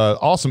Rivals.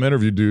 Awesome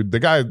interview, dude.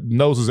 The guy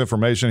knows his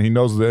information. He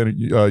knows the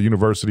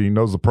university. He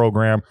knows the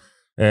program.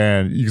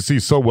 And you can see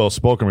he's so well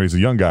spoken. He's a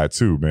young guy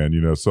too,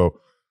 man. So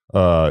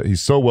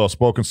he's so well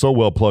spoken, so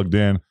well plugged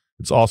in.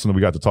 It's awesome that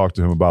we got to talk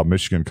to him about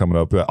Michigan coming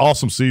up.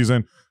 Awesome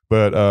season.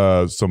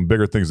 But some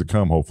bigger things to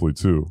come, hopefully,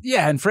 too.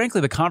 Yeah, and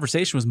frankly, the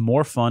conversation was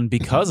more fun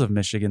because of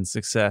Michigan's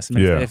success. I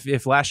mean,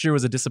 if last year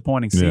was a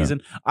disappointing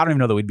season, I don't even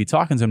know that we'd be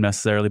talking to him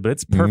necessarily, but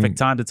it's perfect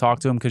time to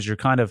talk to him because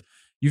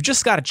you've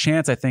just got a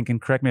chance, I think,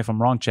 and correct me if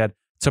I'm wrong, Chad,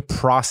 to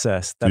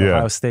process that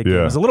Ohio State game.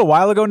 It was a little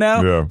while ago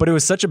now, but it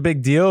was such a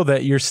big deal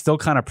that you're still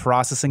kind of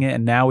processing it,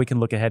 and now we can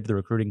look ahead to the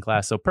recruiting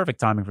class. So perfect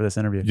timing for this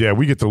interview. Yeah,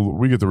 we get to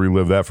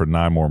relive that for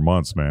 9 more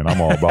months, man. I'm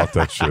all about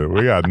that shit.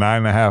 We got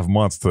 9.5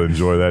 months to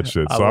enjoy that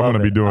shit. So I'm going to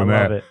be doing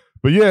that.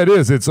 But yeah, it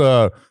is. It's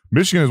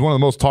Michigan is one of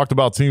the most talked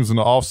about teams in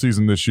the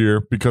offseason this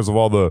year because of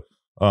all the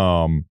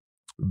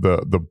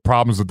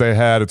problems that they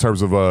had in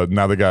terms of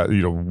now they got,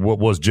 what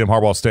was Jim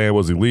Harbaugh staying?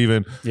 Was he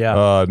leaving?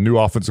 Yeah. New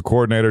offensive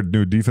coordinator,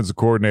 new defensive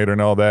coordinator, and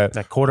all that.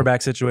 That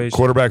quarterback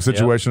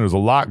situation. There's a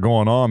lot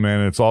going on, man.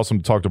 And it's awesome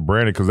to talk to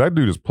Brandon because that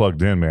dude is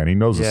plugged in, man. He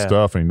knows his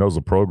stuff and he knows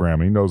the program.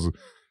 And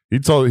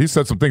he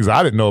said some things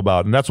I didn't know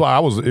about, and that's why I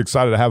was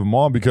excited to have him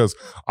on because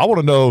I want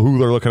to know who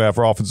they're looking at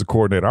for offensive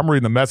coordinator. I'm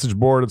reading the message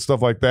board and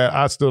stuff like that.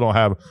 I still don't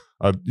have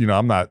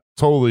I'm not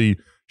totally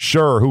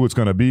sure who it's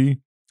going to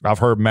be. I've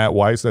heard Matt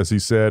Weiss, as he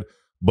said,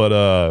 but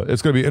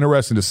it's going to be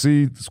interesting to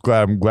see.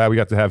 I'm glad we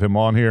got to have him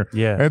on here.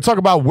 Yeah, and talk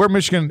about where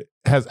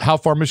how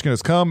far Michigan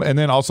has come, and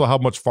then also how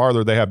much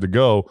farther they have to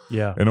go.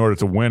 In order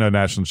to win a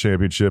national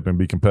championship and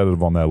be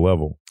competitive on that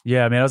level.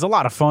 Yeah, man, it was a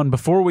lot of fun.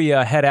 Before we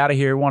head out of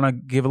here, we want to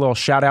give a little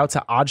shout out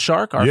to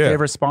OddsShark, our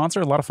favorite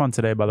sponsor. A lot of fun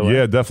today, by the way.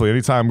 Yeah, definitely.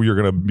 Anytime you're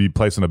going to be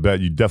placing a bet,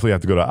 you definitely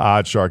have to go to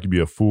OddsShark. You'd be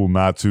a fool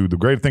not to. The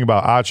great thing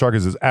about OddsShark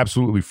is it's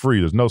absolutely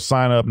free. There's no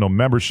sign up, no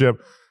membership,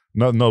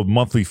 no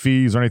monthly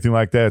fees or anything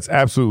like that. It's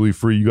absolutely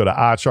free. You go to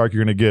OddsShark,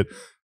 you're going to get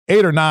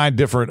 8 or 9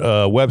 different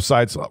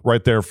websites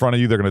right there in front of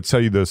you. They're going to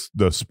tell you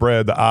the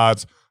spread, the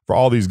odds for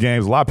all these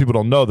games. A lot of people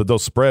don't know that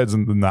those spreads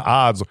and the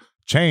odds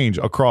change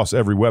across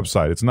every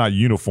website. It's not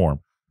uniform.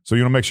 So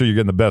you want to make sure you're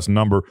getting the best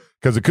number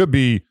because it could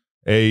be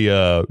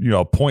a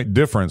point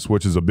difference,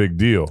 which is a big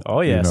deal. Oh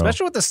yeah,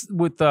 especially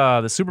with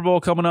the Super Bowl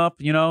coming up.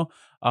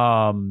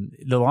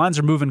 The lines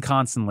are moving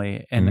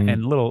constantly,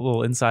 and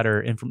little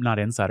not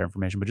insider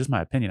information, but just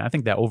my opinion. I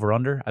think that over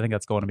under, I think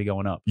that's going to be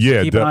going up. Yeah,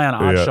 so keep an eye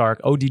on OddsShark,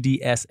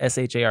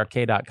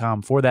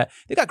 ODDSSHARK.com for that.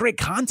 They got great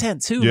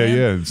content too. Yeah, man.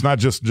 yeah. It's not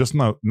just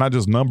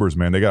numbers,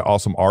 man. They got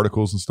awesome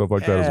articles and stuff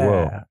like that as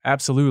well.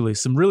 Absolutely,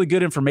 some really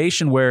good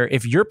information. Where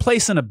if you're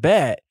placing a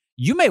bet,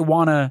 you may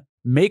want to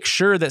make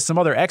sure that some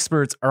other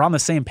experts are on the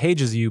same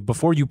page as you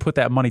before you put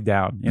that money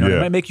down. It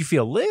might make you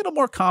feel a little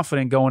more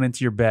confident going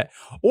into your bet.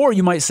 Or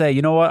you might say,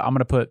 you know what, I'm going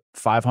to put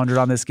 500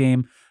 on this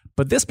game.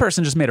 But this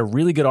person just made a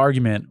really good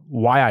argument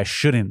why I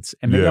shouldn't.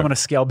 And maybe I'm going to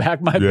scale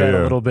back my bet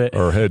a little bit.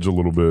 Or hedge a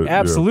little bit.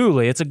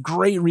 Absolutely. It's a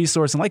great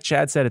resource. And like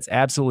Chad said, it's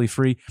absolutely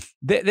free.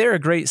 They're a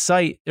great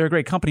site. They're a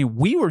great company.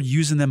 We were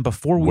using them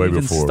before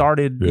we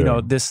started,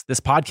 this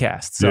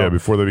podcast. So,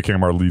 before they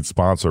became our lead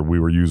sponsor, we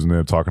were using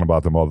them, talking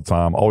about them all the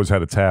time. Always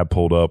had a tab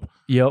pulled up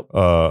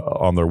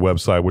on their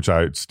website, which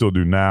I still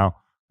do now.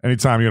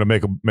 Anytime you're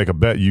going to make a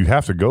bet, you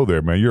have to go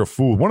there, man. You're a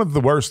fool. One of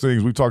the worst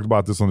things, we talked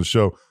about this on the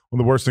show, one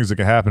of the worst things that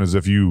can happen is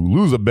if you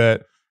lose a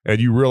bet and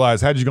you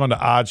realize, had you gone to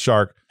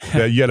OddsShark,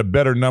 that you had a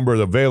better number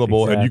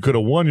available and you could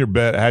have won your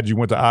bet had you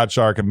went to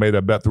OddsShark and made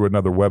a bet through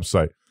another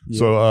website. Yeah.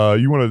 So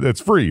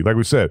it's free, like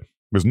we said.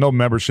 There's no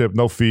membership,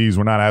 no fees.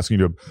 We're not asking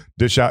you to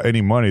dish out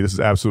any money. This is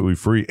absolutely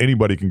free.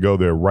 Anybody can go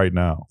there right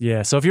now.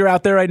 Yeah. So if you're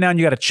out there right now and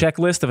you got a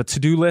checklist of a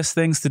to-do list,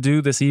 things to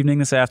do this evening,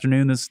 this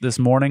afternoon, this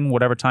morning,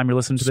 whatever time you're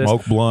listening to this.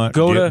 Smoke blunt,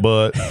 get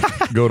butt,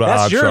 go to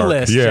That's your Oddshark.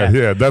 list, Yeah, Jeff.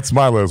 yeah, that's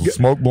my list.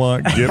 Smoke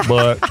blunt, get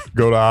butt,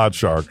 go to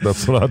Oddshark.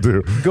 That's what I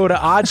do. Go to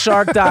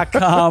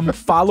oddshark.com.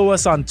 Follow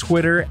us on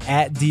Twitter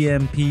at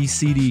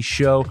DMPCD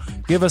Show.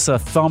 Give us a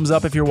thumbs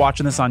up if you're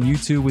watching this on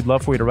YouTube. We'd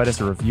love for you to write us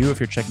a review if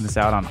you're checking this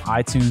out on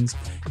iTunes.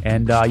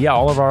 And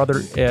all of our other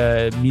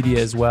media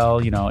as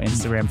well,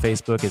 Instagram,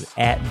 Facebook is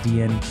at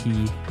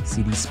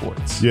DNPCD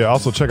Sports. Yeah,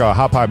 also check out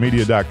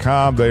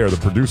hotpiemedia.com. They are the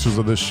producers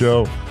of this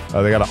show.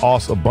 They got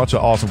a bunch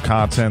of awesome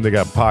content. They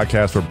got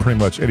podcasts for pretty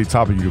much any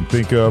topic you can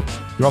think of.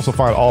 You can also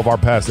find all of our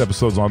past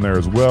episodes on there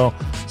as well.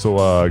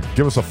 So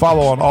give us a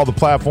follow on all the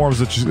platforms,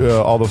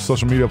 all the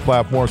social media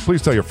platforms.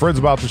 Please tell your friends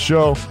about the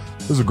show.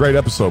 This is a great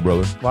episode,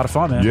 brother. A lot of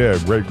fun, man. Yeah,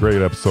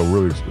 great episode.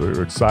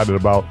 Really excited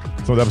about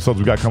some of the episodes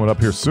we got coming up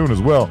here soon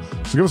as well.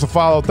 So give us a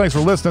follow. Thanks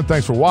for listening.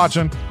 Thanks for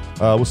watching.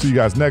 We'll see you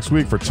guys next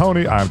week. For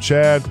Tony, I'm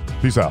Chad.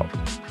 Peace out.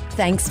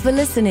 Thanks for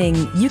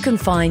listening. You can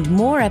find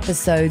more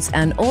episodes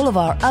and all of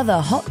our other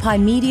Hot Pie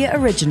Media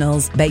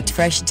originals baked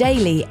fresh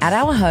daily at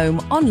our home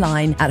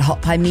online at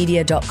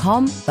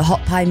hotpiemedia.com, the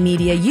Hot Pie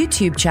Media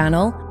YouTube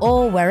channel,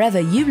 or wherever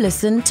you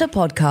listen to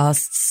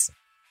podcasts.